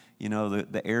floating. You know,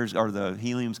 the air's or the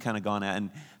helium's kind of gone out, and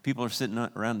people are sitting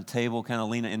around the table, kind of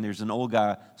leaning, and there's an old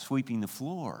guy sweeping the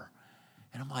floor.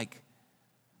 And I'm like,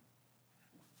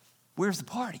 where's the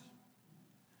party?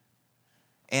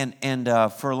 And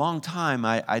for a long time,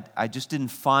 I just didn't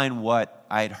find what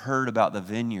I had heard about the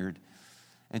vineyard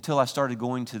until I started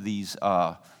going to these,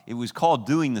 it was called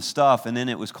Doing the Stuff, and then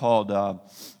it was called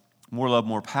More Love,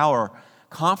 More Power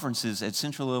conferences at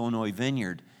Central Illinois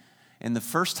Vineyard. And the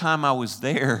first time I was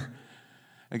there,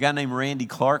 a guy named Randy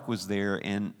Clark was there,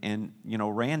 and you know,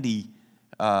 Randy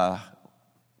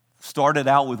started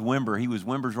out with Wimber. He was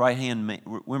Wimber's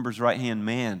right-hand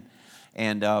man.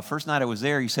 And first night I was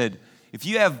there, he said, if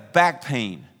you have back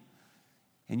pain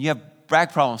and you have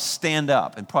back problems, stand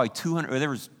up. And probably 200, there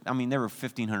were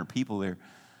 1,500 people there.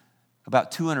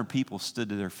 About 200 people stood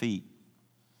to their feet.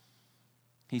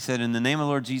 He said, in the name of the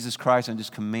Lord Jesus Christ, I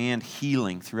just command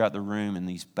healing throughout the room in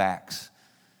these backs.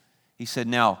 He said,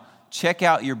 now check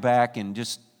out your back and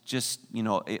just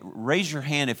raise your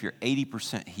hand if you're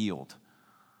 80% healed.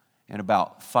 And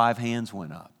about 5 hands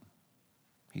went up.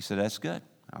 He said, that's good.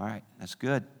 All right, that's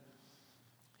good.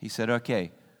 He said,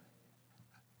 okay,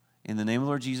 in the name of the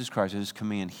Lord Jesus Christ, I just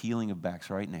command healing of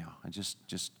backs right now.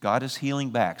 God is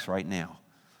healing backs right now.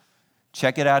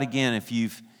 Check it out again. If you,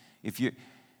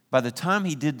 by the time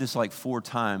he did this like 4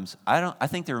 times, I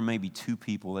think there were maybe 2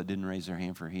 people that didn't raise their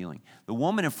hand for healing. The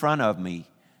woman in front of me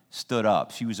stood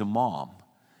up. She was a mom.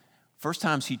 First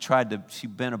time she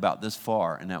bent about this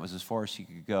far, and that was as far as she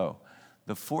could go.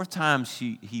 The 4th time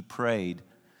he prayed,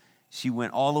 she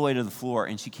went all the way to the floor,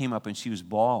 and she came up and she was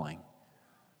bawling.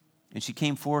 And she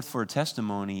came forth for a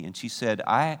testimony, and she said,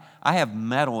 I have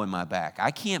metal in my back.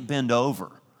 I can't bend over.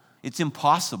 It's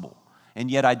impossible. And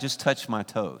yet I just touched my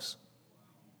toes.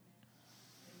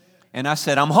 And I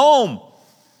said, I'm home.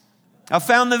 I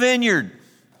found the vineyard.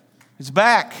 It's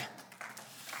back.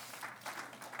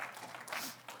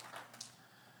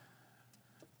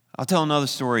 I'll tell another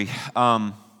story.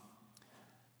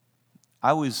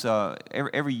 I was,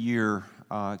 every year,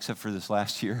 except for this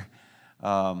last year,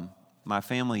 my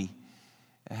family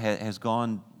has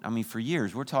gone, for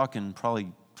years. We're talking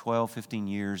probably 12, 15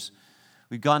 years.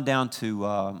 We've gone down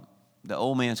to the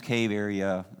Old Man's Cave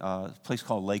area, a place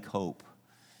called Lake Hope.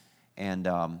 And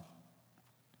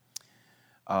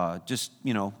just,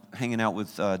 hanging out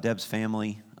with Deb's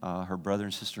family, her brother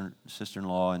and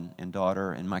sister-in-law and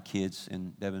daughter, and my kids,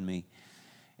 and Deb and me,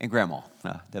 and Grandma,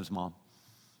 Deb's mom.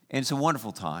 And it's a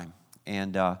wonderful time.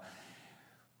 And I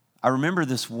remember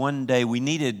this one day, we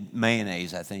needed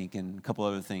mayonnaise, I think, and a couple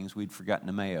other things. We'd forgotten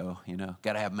the mayo,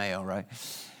 got to have mayo, right?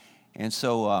 And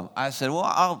so I said, well,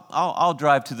 I'll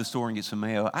drive to the store and get some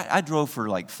mayo. I drove for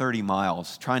like 30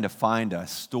 miles trying to find a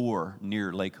store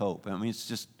near Lake Hope. It's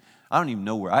just, I don't even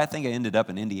know where. I think I ended up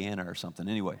in Indiana or something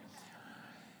anyway.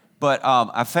 But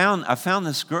I found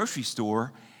this grocery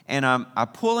store, and I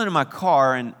pull into my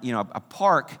car, and I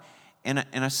park, and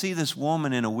I see this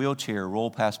woman in a wheelchair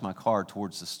roll past my car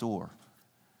towards the store.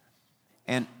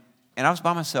 And I was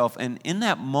by myself, and in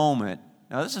that moment,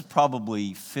 now this is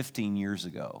probably 15 years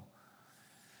ago,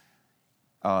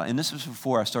 and this was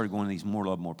before I started going to these More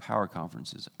Love, More Power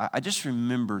conferences. I just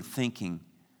remember thinking,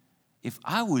 if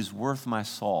I was worth my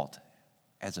salt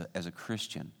as a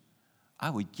Christian,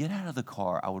 I would get out of the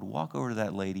car, I would walk over to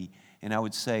that lady, and I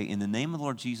would say, in the name of the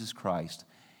Lord Jesus Christ,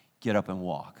 get up and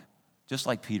walk. Just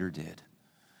like Peter did.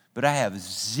 But I have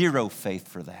zero faith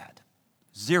for that.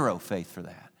 Zero faith for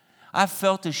that. I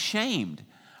felt ashamed.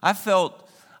 I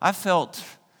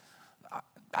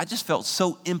just felt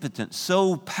so impotent,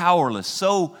 so powerless,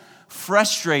 so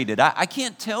frustrated. I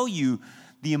can't tell you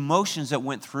the emotions that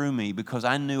went through me because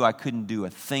I knew I couldn't do a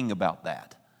thing about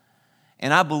that.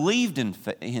 And I believed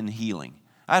in healing.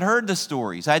 I'd heard the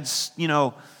stories. I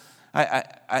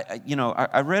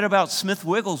read about Smith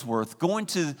Wigglesworth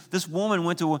this woman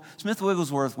went to, Smith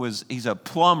Wigglesworth he's a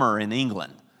plumber in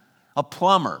England, a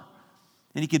plumber.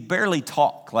 And he could barely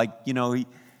talk.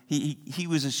 he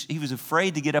was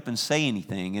afraid to get up and say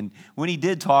anything. And when he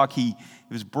did talk, it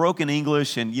was broken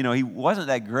English, and he wasn't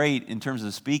that great in terms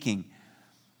of speaking.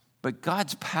 But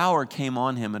God's power came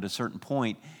on him at a certain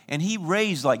point, and he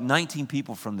raised like 19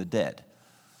 people from the dead.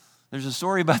 There's a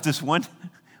story about this one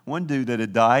dude that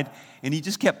had died, and he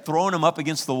just kept throwing him up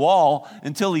against the wall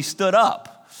until he stood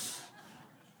up.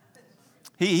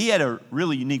 He had a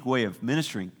really unique way of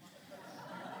ministering.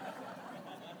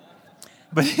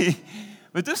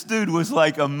 But this dude was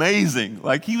like amazing.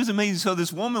 Like, he was amazing. So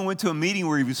this woman went to a meeting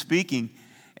where he was speaking,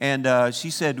 and she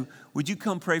said, "Would you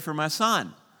come pray for my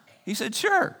son?" He said,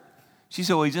 "Sure." She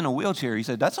said, "Well, he's in a wheelchair." He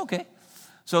said, "That's okay."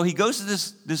 So he goes to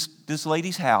this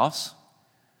lady's house,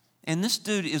 and this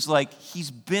dude is like,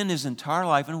 he's been his entire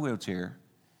life in a wheelchair,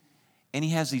 and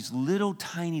he has these little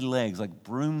tiny legs, like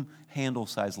broom handle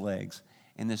sized legs,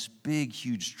 and this big,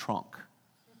 huge trunk.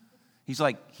 He's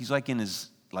like in his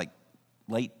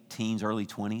late teens, early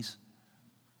 20s.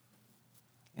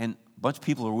 And a bunch of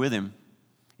people are with him.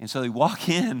 And so they walk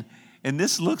in, and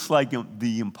this looks like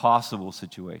the impossible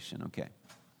situation, okay?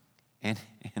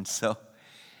 And so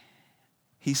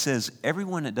he says,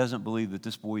 everyone that doesn't believe that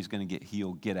this boy is going to get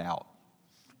healed, get out.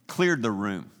 Cleared the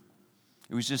room.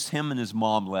 It was just him and his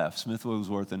mom left, Smith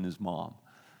Wigglesworth and his mom.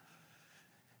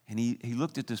 And he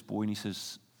looked at this boy and he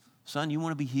says, "Son, you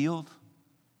want to be healed?"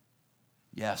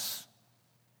 "Yes."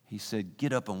 He said,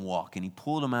 "Get up and walk." And he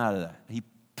pulled him out of that. He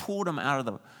pulled him out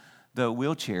of the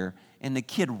wheelchair, and the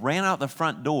kid ran out the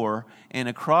front door and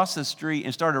across the street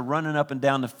and started running up and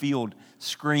down the field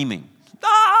screaming.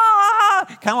 "Ah!"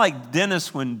 Kind of like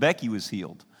Dennis when Becky was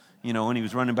healed, when he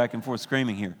was running back and forth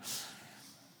screaming here.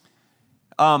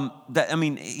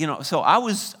 So I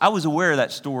was aware of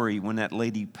that story when that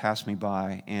lady passed me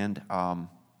by, and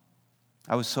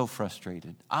I was so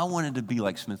frustrated. I wanted to be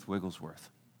like Smith Wigglesworth.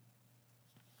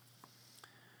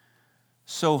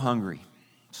 So hungry,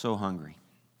 so hungry.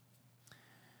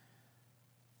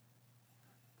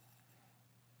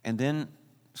 And then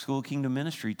School of Kingdom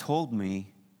Ministry told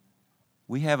me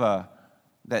we have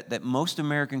that most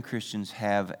American Christians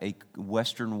have a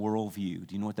Western worldview.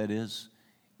 Do you know what that is?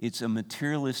 It's a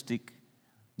materialistic,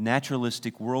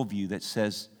 naturalistic worldview that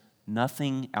says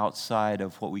nothing outside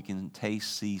of what we can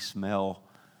taste, see, smell,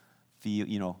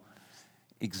 feel,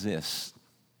 exists.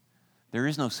 There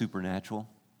is no supernatural.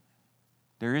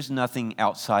 There is nothing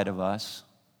outside of us.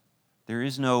 There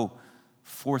is no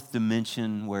fourth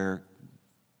dimension where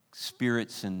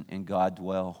spirits and God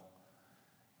dwell.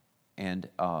 And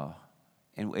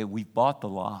we've bought the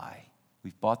lie.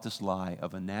 We've bought this lie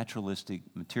of a naturalistic,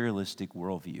 materialistic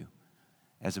worldview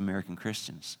as American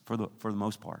Christians, for the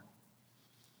most part.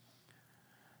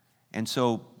 And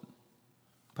so,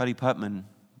 Putty Putman,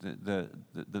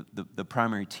 the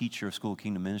primary teacher of School of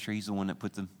Kingdom Ministry, he's the one that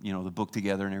put the book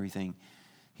together and everything.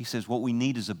 He says what we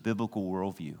need is a biblical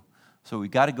worldview. So we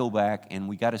got to go back and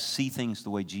we got to see things the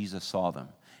way Jesus saw them,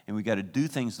 and we got to do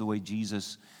things the way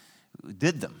Jesus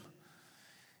did them.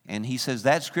 And he says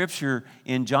that scripture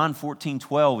in John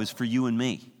 14:12 is for you and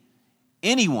me.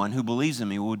 Anyone who believes in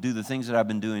me will do the things that I've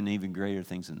been doing, and even greater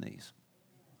things than these.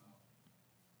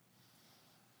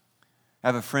 I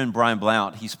have a friend, Brian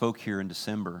Blount. He spoke here in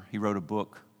December. He wrote a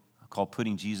book called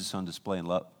Putting Jesus on Display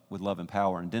with Love and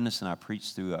Power. And Dennis and I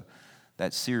preached through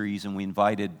that series, and we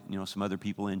invited some other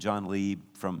people in. John Lee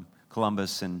from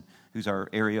Columbus, and who's our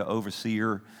area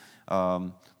overseer,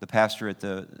 the pastor at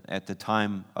the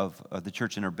time of the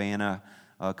church in Urbana,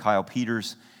 Kyle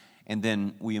Peters, and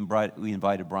then we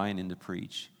invited Brian in to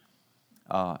preach.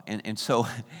 And so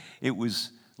it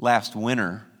was last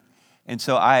winter. And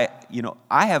so I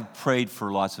have prayed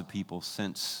for lots of people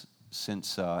since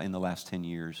in the last 10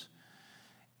 years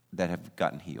that have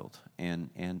gotten healed.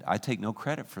 And I take no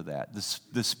credit for that.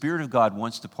 The Spirit of God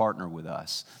wants to partner with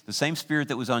us. The same Spirit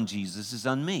that was on Jesus is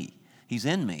on me. He's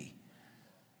in me.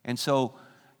 And so,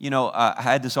 I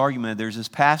had this argument. There's this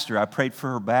pastor. I prayed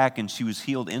for her back, and she was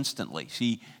healed instantly.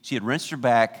 She had rinsed her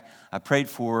back. I prayed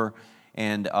for her,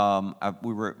 and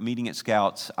we were meeting at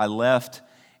Scouts. I left,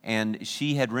 and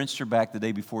she had rinsed her back the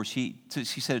day before. She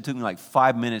said it took me like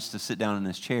 5 minutes to sit down in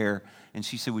this chair, and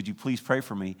she said, "Would you please pray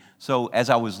for me?" So as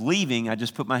I was leaving, I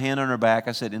just put my hand on her back.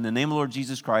 I said, "In the name of the Lord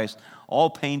Jesus Christ, all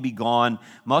pain be gone,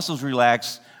 muscles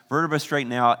relax, vertebra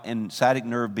straighten out, and sciatic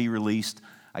nerve be released."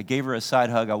 I gave her a side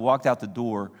hug. I walked out the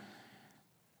door.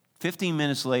 15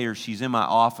 minutes later, she's in my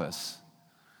office.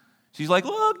 She's like,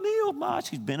 "Look, Neil,"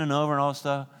 she's bending over and all this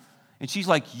stuff. And she's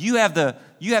like, you have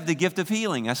the gift of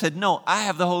healing. I said, "No, I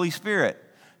have the Holy Spirit."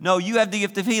 "No, you have the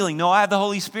gift of healing." "No, I have the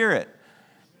Holy Spirit."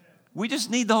 We just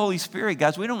need the Holy Spirit,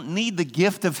 guys. We don't need the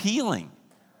gift of healing.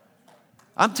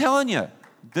 I'm telling you,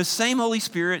 the same Holy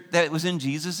Spirit that was in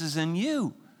Jesus is in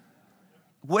you.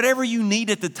 Whatever you need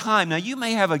at the time. Now, you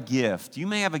may have a gift. You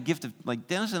may have a gift of, like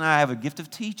Dennis and I have a gift of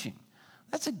teaching.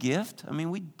 That's a gift. I mean,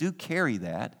 we do carry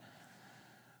that.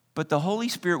 But the Holy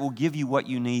Spirit will give you what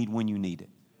you need when you need it.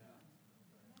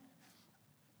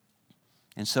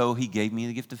 And so he gave me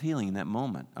the gift of healing in that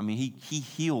moment. I mean, he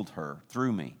healed her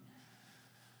through me.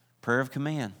 Prayer of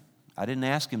command. I didn't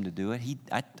ask him to do it.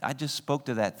 I just spoke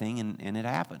to that thing and it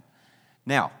happened.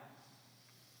 Now,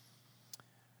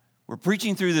 we're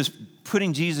preaching through this,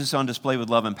 putting Jesus on display with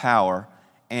love and power,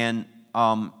 and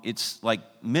it's like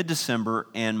mid-December,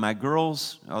 and my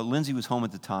girls, Lindsay was home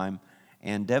at the time,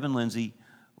 and Deb and Lindsay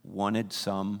wanted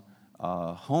some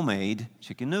homemade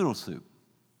chicken noodle soup.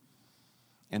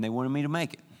 And they wanted me to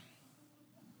make it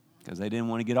because they didn't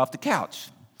want to get off the couch.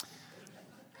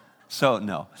 So,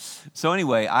 no. So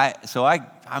anyway,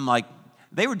 I'm like,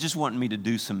 they were just wanting me to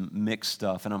do some mixed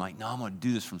stuff, and I'm like, no, I'm going to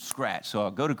do this from scratch. So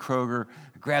I'll go to Kroger,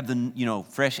 grab the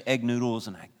fresh egg noodles,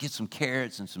 and I get some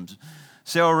carrots and some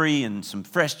celery and some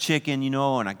fresh chicken,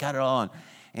 and I got it all,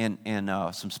 and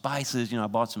some spices. I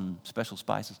bought some special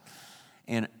spices,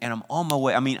 and I'm on my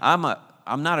way. I mean,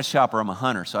 I'm not a shopper, I'm a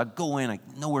hunter. So I go in, I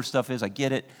know where stuff is, I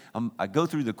get it. I go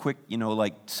through the quick,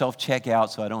 like self-checkout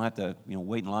so I don't have to,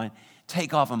 wait in line.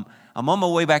 Take off, I'm on my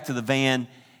way back to the van,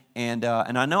 and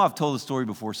I know I've told the story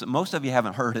before, so most of you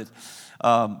haven't heard it.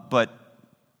 But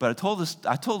I told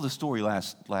the story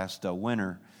last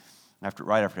winter,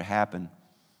 right after it happened,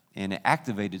 and it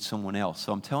activated someone else.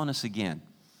 So I'm telling this again.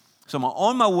 So I'm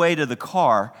on my way to the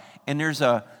car, and there's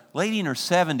a lady in her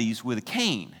 70s with a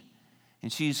cane.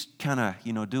 And she's kind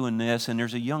of, doing this, and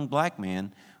there's a young black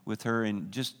man with her,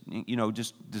 and just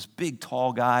this big,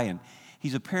 tall guy, and she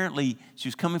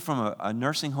was coming from a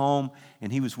nursing home,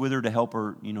 and he was with her to help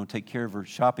her, take care of her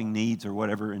shopping needs or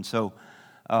whatever, and so,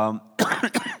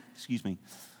 excuse me,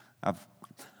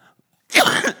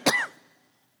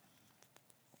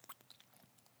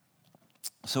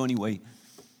 so anyway,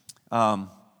 I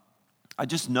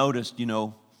just noticed,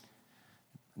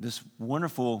 this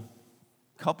wonderful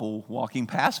couple walking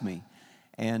past me,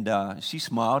 and she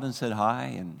smiled and said hi,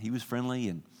 and he was friendly,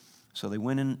 and so they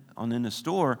went in the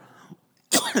store,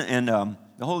 and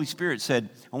the Holy Spirit said,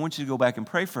 I want you to go back and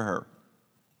pray for her.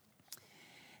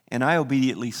 And I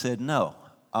obediently said no.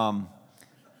 I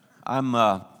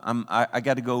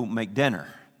got to go make dinner.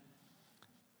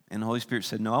 And the Holy Spirit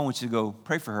said, no, I want you to go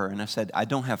pray for her. And I said, I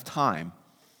don't have time.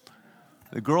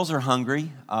 The girls are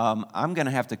hungry. I'm going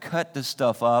to have to cut this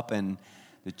stuff up, and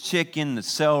the chicken, the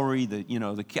celery,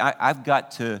 I've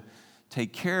got to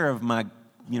take care of my,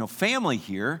 family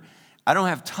here. I don't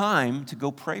have time to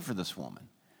go pray for this woman.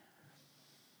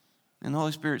 And the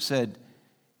Holy Spirit said,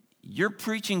 you're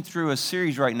preaching through a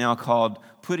series right now called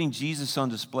Putting Jesus on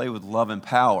Display with Love and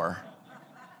Power.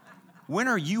 When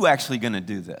are you actually going to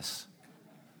do this?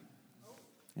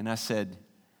 And I said,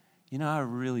 I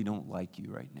really don't like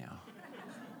you right now.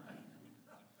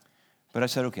 But I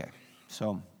said, okay.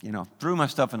 So, threw my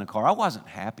stuff in the car. I wasn't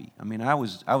happy. I mean, I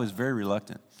was very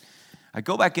reluctant. I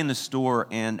go back in the store,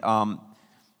 and I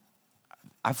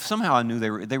knew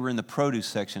they were in the produce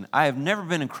section. I have never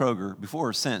been in Kroger before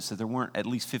or since that there weren't at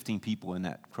least 15 people in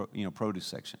that produce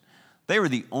section. They were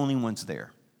the only ones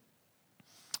there.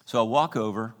 So I walk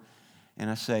over, and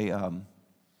I say,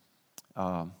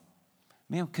 ma'am,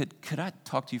 could I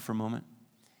talk to you for a moment?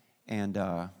 And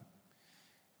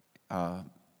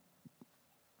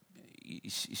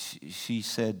she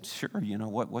said, sure,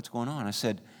 what's going on? I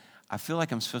said, I feel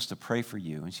like I'm supposed to pray for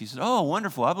you. And she said, oh,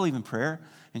 wonderful, I believe in prayer.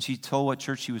 And she told what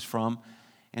church she was from.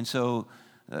 And so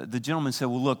the gentleman said,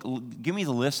 well, look, give me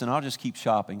the list and I'll just keep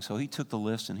shopping. So he took the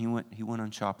list and he went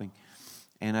on shopping.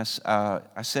 And I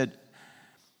said,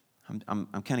 I'm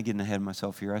kind of getting ahead of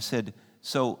myself here. I said,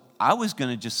 so I was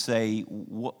going to just say,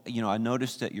 I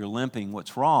noticed that you're limping.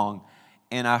 What's wrong?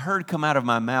 And I heard come out of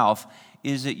my mouth,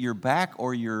 is it your back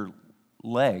or your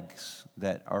legs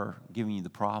that are giving you the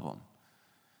problem?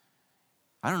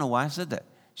 I don't know why I said that.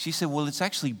 She said, well, it's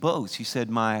actually both. She said,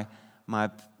 my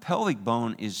pelvic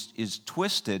bone is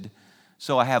twisted,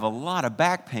 so I have a lot of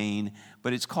back pain,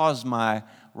 but it's caused my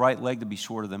right leg to be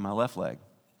shorter than my left leg.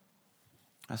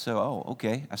 I said, oh,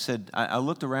 okay. I said, I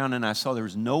looked around and I saw there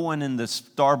was no one in the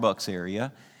Starbucks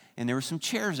area, and there were some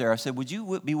chairs there. I said, would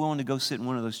you be willing to go sit in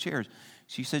one of those chairs?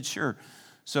 She said, sure.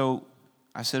 So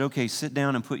I said, okay, sit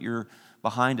down and put your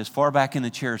behind as far back in the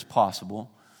chair as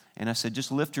possible. And I said,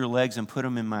 just lift your legs and put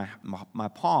them in my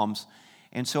palms.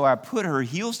 And so I put her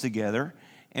heels together,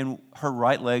 and her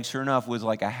right leg, sure enough, was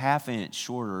like a half inch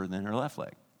shorter than her left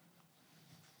leg.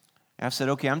 And I said,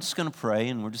 okay, I'm just going to pray,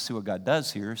 and we'll just see what God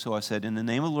does here. So I said, in the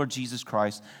name of the Lord Jesus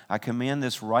Christ, I command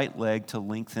this right leg to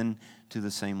lengthen to the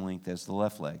same length as the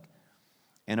left leg.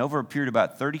 And over a period of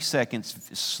about 30 seconds,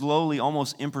 slowly,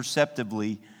 almost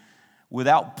imperceptibly,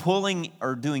 without pulling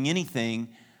or doing anything,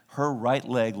 her right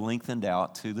leg lengthened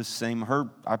out to the same.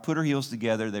 I put her heels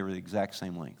together; they were the exact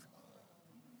same length.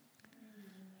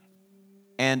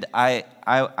 And I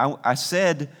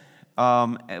said,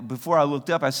 before I looked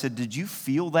up, I said, "Did you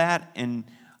feel that?" And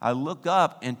I looked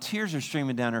up, and tears are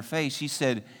streaming down her face. She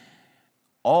said,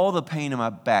 "All the pain in my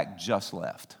back just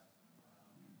left."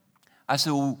 I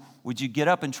said, well, would you get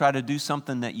up and try to do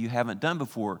something that you haven't done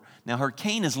before? Now, her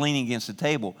cane is leaning against the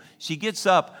table. She gets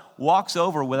up, walks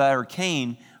over without her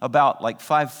cane about like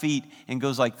 5 feet and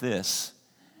goes like this.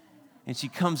 And she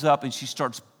comes up and she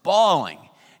starts bawling.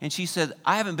 And she said,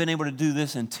 I haven't been able to do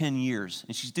this in 10 years.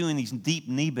 And she's doing these deep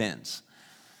knee bends.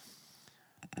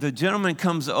 The gentleman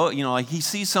comes, like he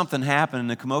sees something happen in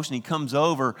the commotion. He comes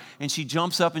over and she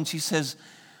jumps up and she says,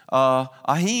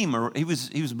 Ahim, or he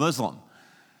was Muslim.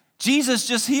 Jesus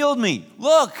just healed me.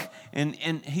 Look. And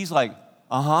he's like,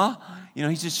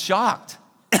 he's just shocked.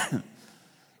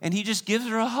 And he just gives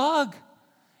her a hug.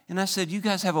 And I said, you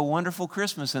guys have a wonderful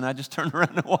Christmas. And I just turned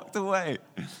around and walked away.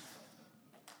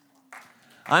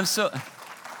 Guys,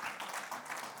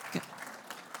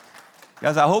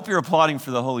 I hope you're applauding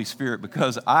for the Holy Spirit,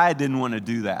 because I didn't want to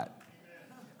do that.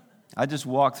 I just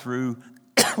walked through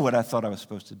what I thought I was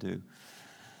supposed to do.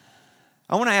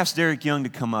 I want to ask Derek Young to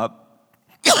come up.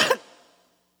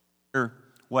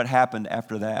 What happened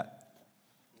after that?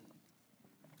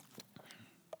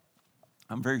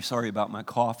 I'm very sorry about my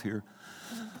cough here.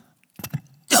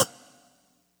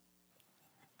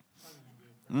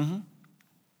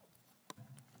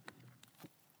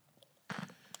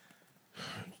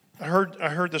 I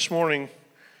heard this morning,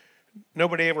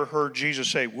 nobody ever heard Jesus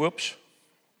say, whoops.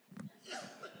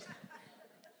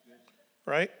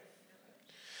 Right?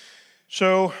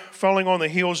 So, following on the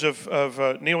heels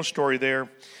of Neil's story there,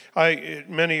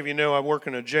 many of you know I work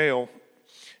in a jail,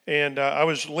 and I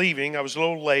was leaving. I was a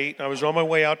little late. I was on my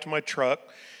way out to my truck.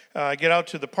 I get out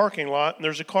to the parking lot, and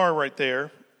there's a car right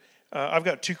there. I've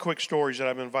got 2 quick stories that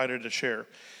I'm invited to share.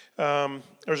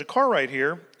 There's a car right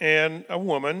here, and a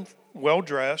woman,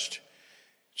 well-dressed,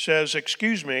 says,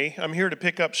 excuse me, I'm here to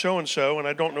pick up so-and-so, and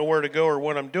I don't know where to go or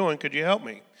what I'm doing. Could you help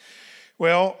me?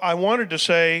 Well, I wanted to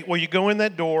say, well, you go in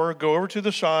that door, go over to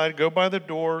the side, go by the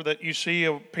door that you see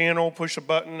a panel, push a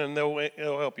button, and they'll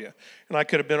help you. And I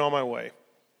could have been on my way.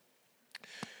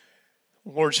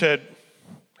 The Lord said,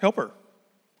 help her.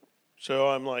 So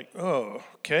I'm like, oh,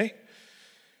 okay.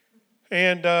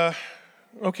 And,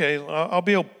 okay, I'll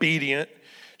be obedient.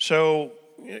 So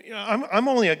I'm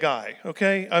only a guy,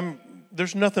 okay?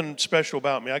 There's nothing special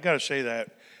about me. I got to say that.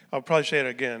 I'll probably say it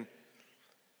again.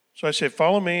 So I said,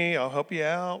 follow me. I'll help you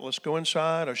out. Let's go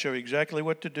inside. I'll show you exactly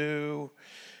what to do.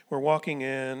 We're walking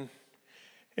in.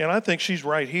 And I think she's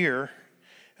right here.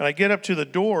 And I get up to the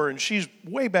door, and she's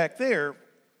way back there,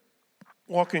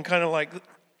 walking kind of like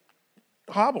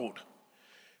hobbled.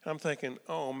 I'm thinking,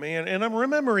 oh, man. And I'm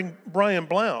remembering Brian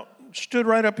Blount stood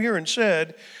right up here and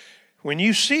said, when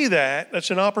you see that, that's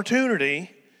an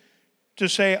opportunity to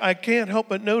say, I can't help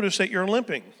but notice that you're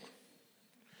limping.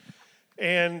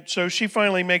 And so she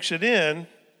finally makes it in,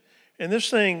 and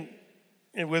this thing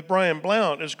with Brian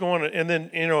Blount is going to, and then,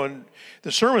 in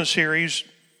the sermon series,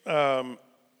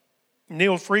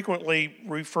 Neil frequently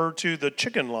referred to the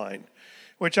chicken line,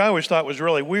 which I always thought was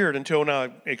really weird until now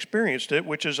I experienced it,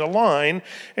 which is a line,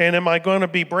 and am I going to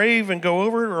be brave and go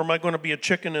over it, or am I going to be a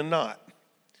chicken and not?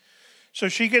 So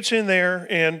she gets in there,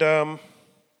 and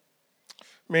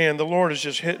man, the Lord is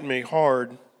just hitting me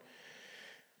hard.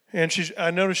 And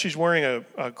I noticed she's wearing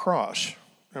a cross.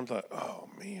 And I thought, oh,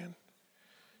 man,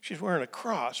 she's wearing a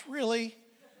cross, really?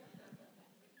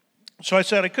 So I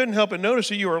said, I couldn't help but notice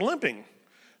that you were limping.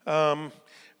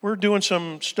 We're doing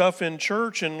some stuff in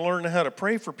church and learning how to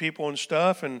pray for people and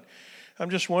stuff, and I'm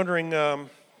just wondering,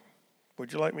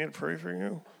 would you like me to pray for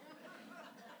you?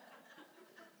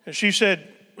 And she said,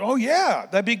 oh, yeah,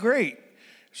 that'd be great.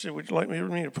 I said, would you like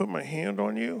me to put my hand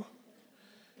on you?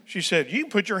 She said, you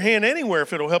can put your hand anywhere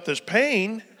if it'll help this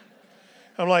pain.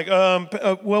 I'm like,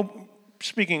 well,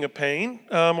 speaking of pain,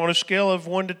 on a scale of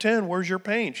 1 to 10, where's your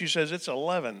pain? She says, it's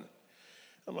 11.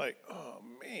 I'm like, oh,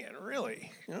 man,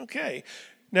 really? Okay.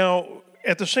 Now,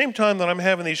 at the same time that I'm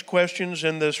having these questions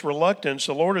and this reluctance,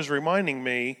 the Lord is reminding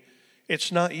me,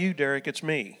 it's not you, Derek, it's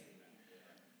me.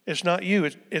 It's not you,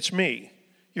 it's me.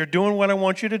 You're doing what I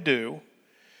want you to do.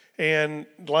 And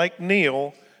like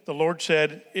Neil, the Lord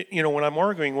said, when I'm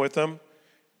arguing with them,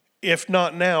 if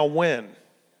not now, when?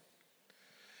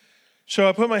 So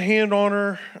I put my hand on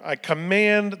her. I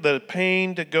command the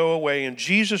pain to go away in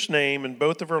Jesus' name in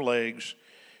both of her legs.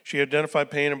 She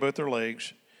identified pain in both her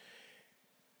legs.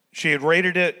 She had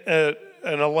rated it at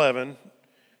an 11.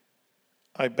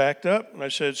 I backed up and I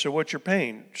said, so what's your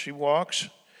pain? She walks.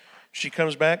 She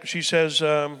comes back. She says,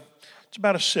 it's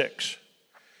about a 6.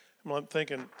 I'm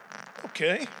thinking,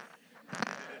 okay.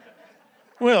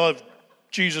 Well, if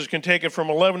Jesus can take it from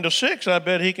 11 to 6, I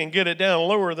bet he can get it down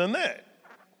lower than that.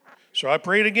 So I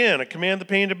prayed again. I command the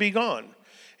pain to be gone.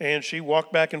 And she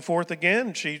walked back and forth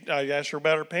again. I asked her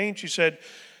about her pain. She said,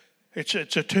 it's a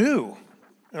 2.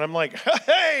 And I'm like,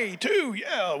 hey, 2,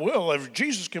 yeah. Well, if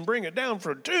Jesus can bring it down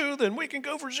for 2, then we can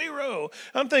go for 0.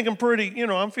 I'm thinking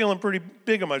I'm feeling pretty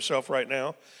big of myself right now.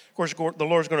 Of course, the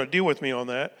Lord's going to deal with me on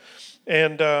that.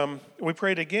 And we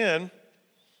prayed again,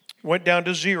 went down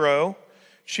to 0.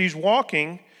 She's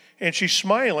walking. And she's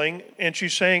smiling, and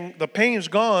she's saying, the pain's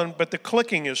gone, but the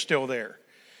clicking is still there.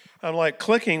 I'm like,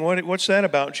 clicking? What's that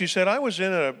about? And she said, I was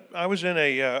in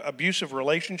a abusive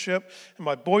relationship, and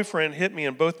my boyfriend hit me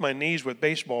in both my knees with a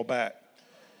baseball bat.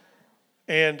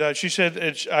 And she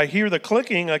said, I hear the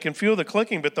clicking, I can feel the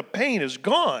clicking, but the pain is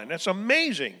gone. That's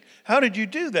amazing. How did you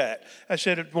do that? I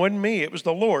said, it wasn't me, it was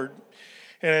the Lord.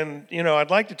 And, I'd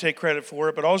like to take credit for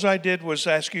it, but all I did was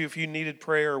ask you if you needed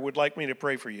prayer or would like me to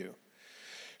pray for you.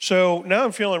 So now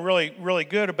I'm feeling really, really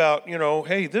good about,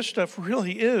 hey, this stuff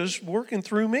really is working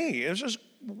through me. It's just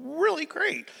really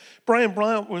great. Brian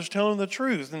Blount was telling the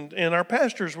truth, and our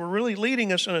pastors were really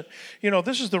leading us in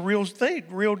this is the real thing,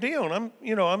 real deal. And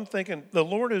I'm thinking the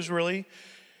Lord has really,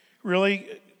 really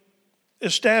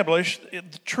established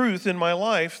the truth in my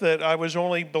life that I was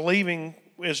only believing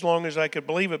as long as I could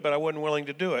believe it, but I wasn't willing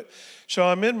to do it. So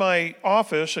I'm in my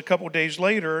office a couple days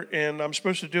later, and I'm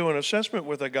supposed to do an assessment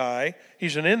with a guy.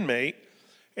 He's an inmate.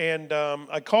 And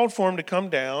I called for him to come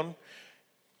down,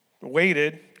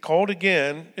 waited, called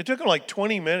again. It took him like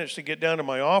 20 minutes to get down to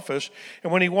my office.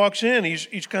 And when he walks in,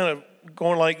 he's kind of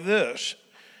going like this.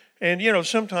 And,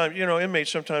 sometimes,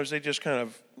 inmates, sometimes they just kind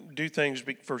of do things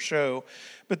for show.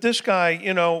 But this guy,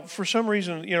 for some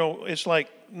reason, it's like,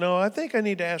 no, I think I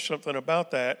need to ask something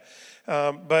about that.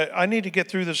 But I need to get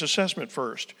through this assessment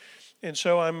first. And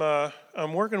so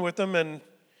I'm working with him, and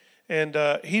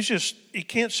he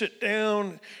can't sit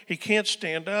down. He can't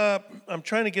stand up. I'm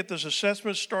trying to get this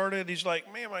assessment started. He's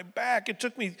like, man, my back, it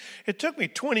took me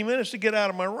 20 minutes to get out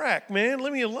of my rack, man.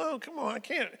 Leave me alone. Come on, I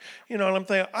can't. And I'm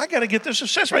thinking, I got to get this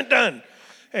assessment done.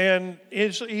 And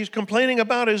he's complaining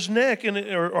about his neck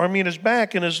his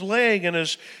back and his leg and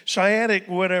his sciatic,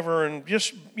 whatever, and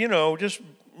just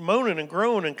moaning and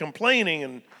groaning and complaining.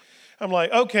 And I'm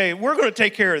like, okay, we're going to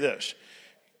take care of this.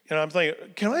 And I'm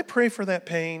thinking, can I pray for that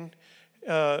pain?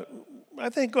 I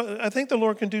think the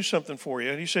Lord can do something for you.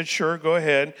 And he said, sure, go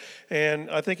ahead.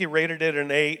 And I think he rated it an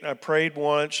 8. I prayed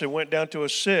once. It went down to a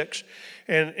 6.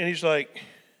 And he's like,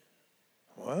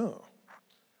 wow.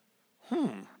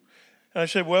 And I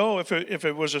said, well, if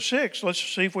it was a 6, let's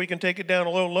see if we can take it down a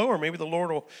little lower. Maybe the Lord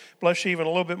will bless you even a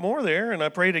little bit more there. And I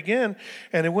prayed again,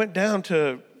 and it went down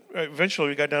to, eventually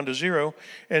we got down to 0.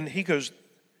 And he goes,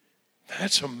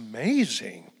 that's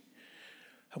amazing.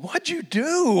 What'd you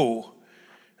do?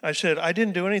 I said, I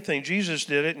didn't do anything. Jesus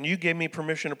did it, and you gave me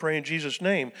permission to pray in Jesus'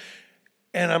 name.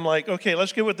 And I'm like, okay,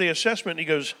 let's get with the assessment. And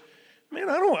he goes, man,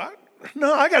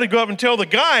 I got to go up and tell the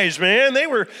guys, man.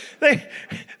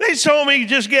 They saw me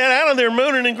just get out of there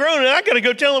moaning and groaning. I got to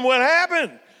go tell them what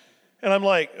happened. And I'm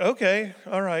like, okay,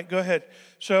 all right, go ahead.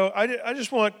 So I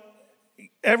just want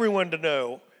everyone to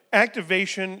know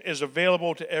activation is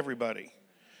available to everybody.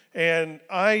 And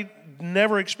I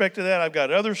never expected that. I've got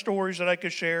other stories that I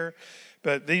could share,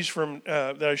 but these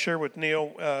that I share with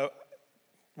Neil,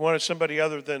 wanted somebody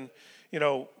other than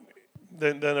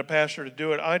a pastor to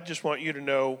do it. I just want you to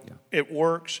know it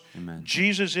works. Amen.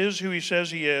 Jesus is who he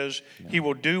says he is. Yeah. He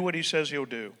will do what he says he'll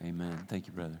do. Amen. Thank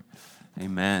you, brother.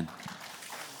 Amen.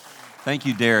 Thank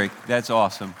you, Derek. That's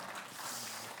awesome.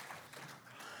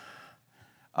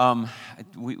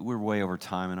 We're way over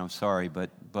time, and I'm sorry, but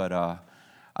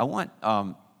I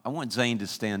want Zane to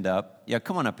stand up. Yeah,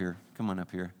 come on up here. Come on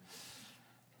up here.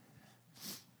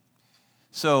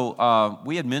 So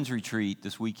we had men's retreat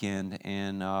this weekend,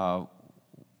 and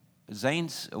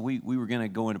we were going to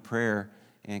go into prayer,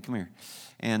 and come here.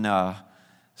 And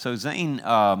so Zane,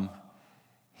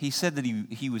 he said that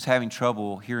he was having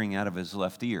trouble hearing out of his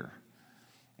left ear.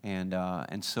 And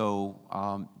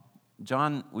so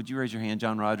John, would you raise your hand,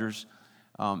 John Rogers?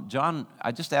 John,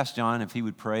 I just asked John if he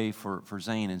would pray for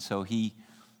Zane, and so he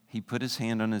put his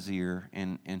hand on his ear,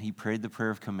 and he prayed the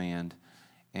prayer of command.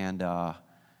 And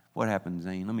what happened,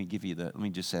 Zane? Let me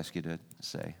just ask you to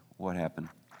say what happened.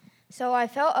 So I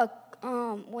felt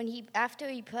when he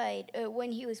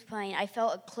was playing, I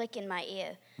felt a click in my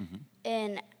ear. Mm-hmm.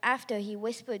 And after he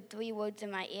whispered 3 words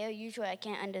in my ear, usually I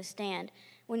can't understand.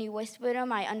 When he whispered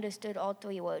them, I understood all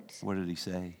 3 words. What did he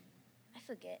say? I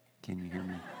forget. Can you hear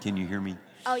me? Can you hear me?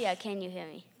 Oh yeah, can you hear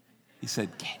me? He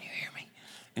said, "Can you hear me?"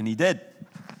 And he did.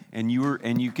 And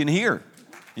you can hear.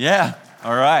 Yeah.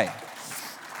 All right.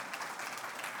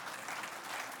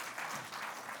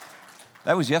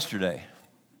 That was yesterday.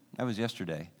 I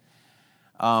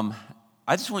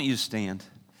just want you to stand.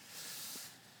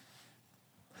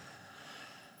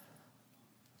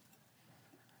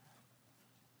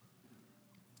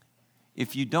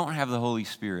 If you don't have the Holy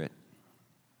Spirit,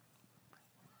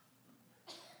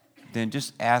 then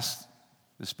just ask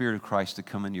the Spirit of Christ to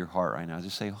come into your heart right now.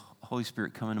 Just say, Holy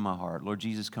Spirit, come into my heart. Lord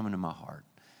Jesus, come into my heart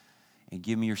and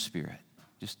give me your Spirit.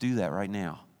 Just do that right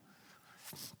now.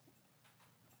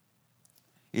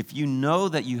 If you know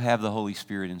that you have the Holy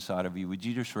Spirit inside of you, would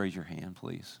you just raise your hand,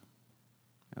 please?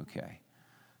 Okay.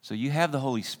 So you have the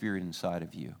Holy Spirit inside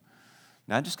of you.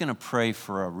 Now I'm just going to pray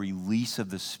for a release of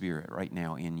the Spirit right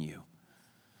now in you.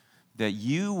 That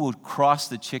you will cross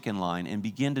the chicken line and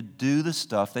begin to do the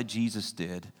stuff that Jesus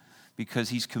did because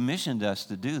he's commissioned us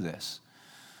to do this.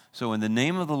 So in the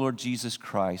name of the Lord Jesus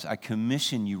Christ, I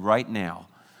commission you right now.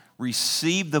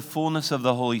 Receive the fullness of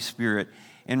the Holy Spirit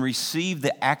and receive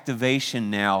the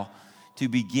activation now to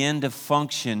begin to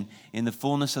function in the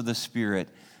fullness of the Spirit.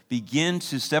 Begin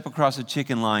to step across the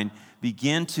chicken line.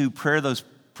 Begin to pray those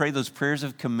prayers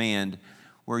of command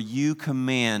where you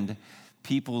command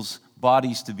people's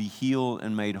bodies to be healed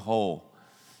and made whole.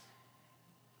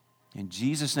 In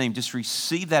Jesus' name, just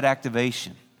receive that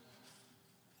activation.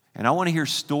 And I want to hear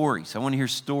stories. I want to hear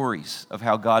stories of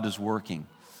how God is working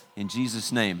in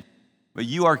Jesus' name. But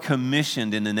you are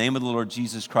commissioned in the name of the Lord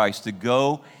Jesus Christ to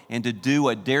go and to do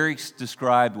what Derek's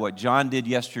described, what John did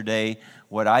yesterday,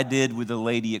 what I did with the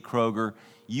lady at Kroger.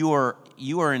 You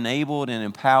are enabled and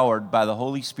empowered by the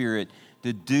Holy Spirit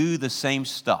to do the same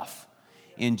stuff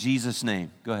in Jesus' name.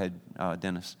 Go ahead,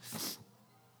 Dennis.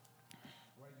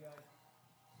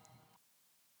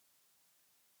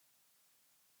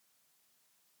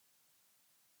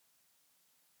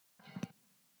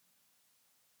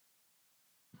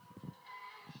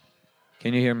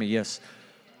 Can you hear me? Yes.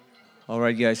 All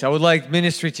right, guys. I would like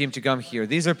ministry team to come here.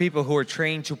 These are people who are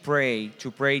trained to pray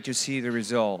to see the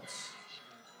results.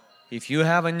 If you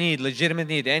have a need, legitimate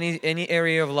need, any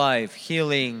area of life,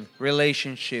 healing,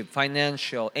 relationship,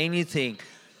 financial, anything,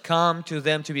 come to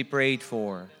them to be prayed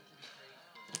for.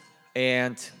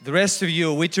 And the rest of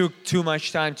you, we took too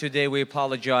much time today. We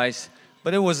apologize.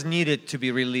 But it was needed to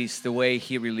be released the way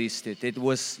He released it.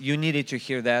 You needed to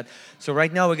hear that. So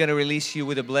right now we're going to release you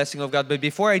with the blessing of God. But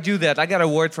before I do that, I got a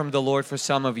word from the Lord for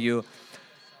some of you.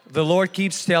 The Lord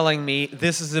keeps telling me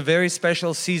this is a very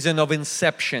special season of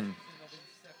inception.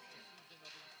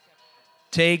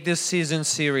 Take this season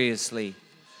seriously.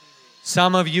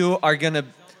 Some of you are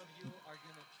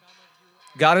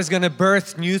God is going to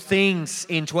birth new things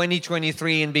in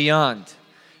 2023 and beyond.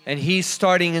 And He's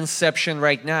starting inception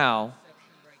right now.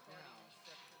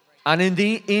 On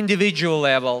the individual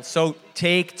level, so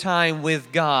take time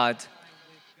with God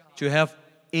to have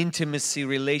intimacy,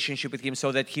 relationship with Him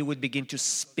so that He would begin to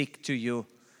speak to you.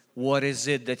 What is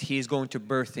it that He is going to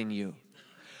birth in you?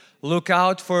 Look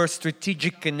out for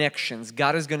strategic connections.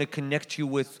 God is going to connect you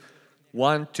with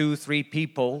 1, 2, 3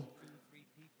 people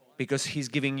because He's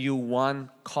giving you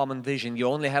one common vision. You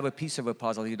only have a piece of a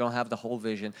puzzle. You don't have the whole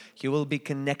vision. He will be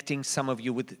connecting some of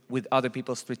you with other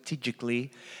people strategically.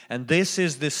 And this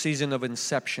is the season of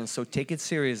inception. So take it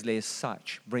seriously as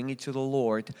such. Bring it to the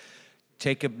Lord.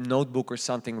 Take a notebook or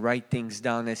something. Write things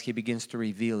down as He begins to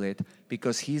reveal it.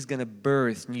 Because He's going to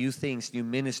birth new things, new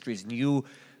ministries, new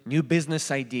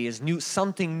business ideas,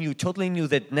 something new, totally new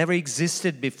that never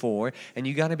existed before, and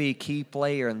you got to be a key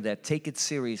player in that. Take it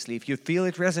seriously. If you feel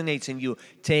it resonates in you,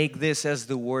 take this as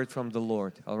the word from the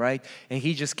Lord, all right? And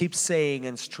He just keeps saying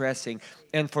and stressing.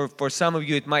 And for some of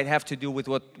you, it might have to do with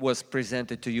what was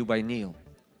presented to you by Neil.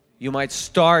 You might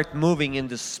start moving in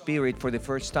the Spirit for the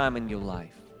first time in your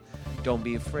life. Don't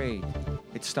be afraid.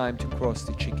 It's time to cross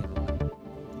the chicken line.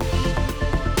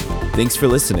 Thanks for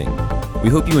listening. We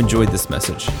hope you enjoyed this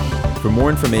message. For more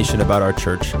information about our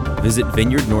church, visit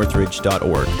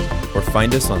vineyardnorthridge.org or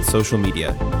find us on social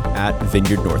media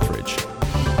 @Vineyard Northridge.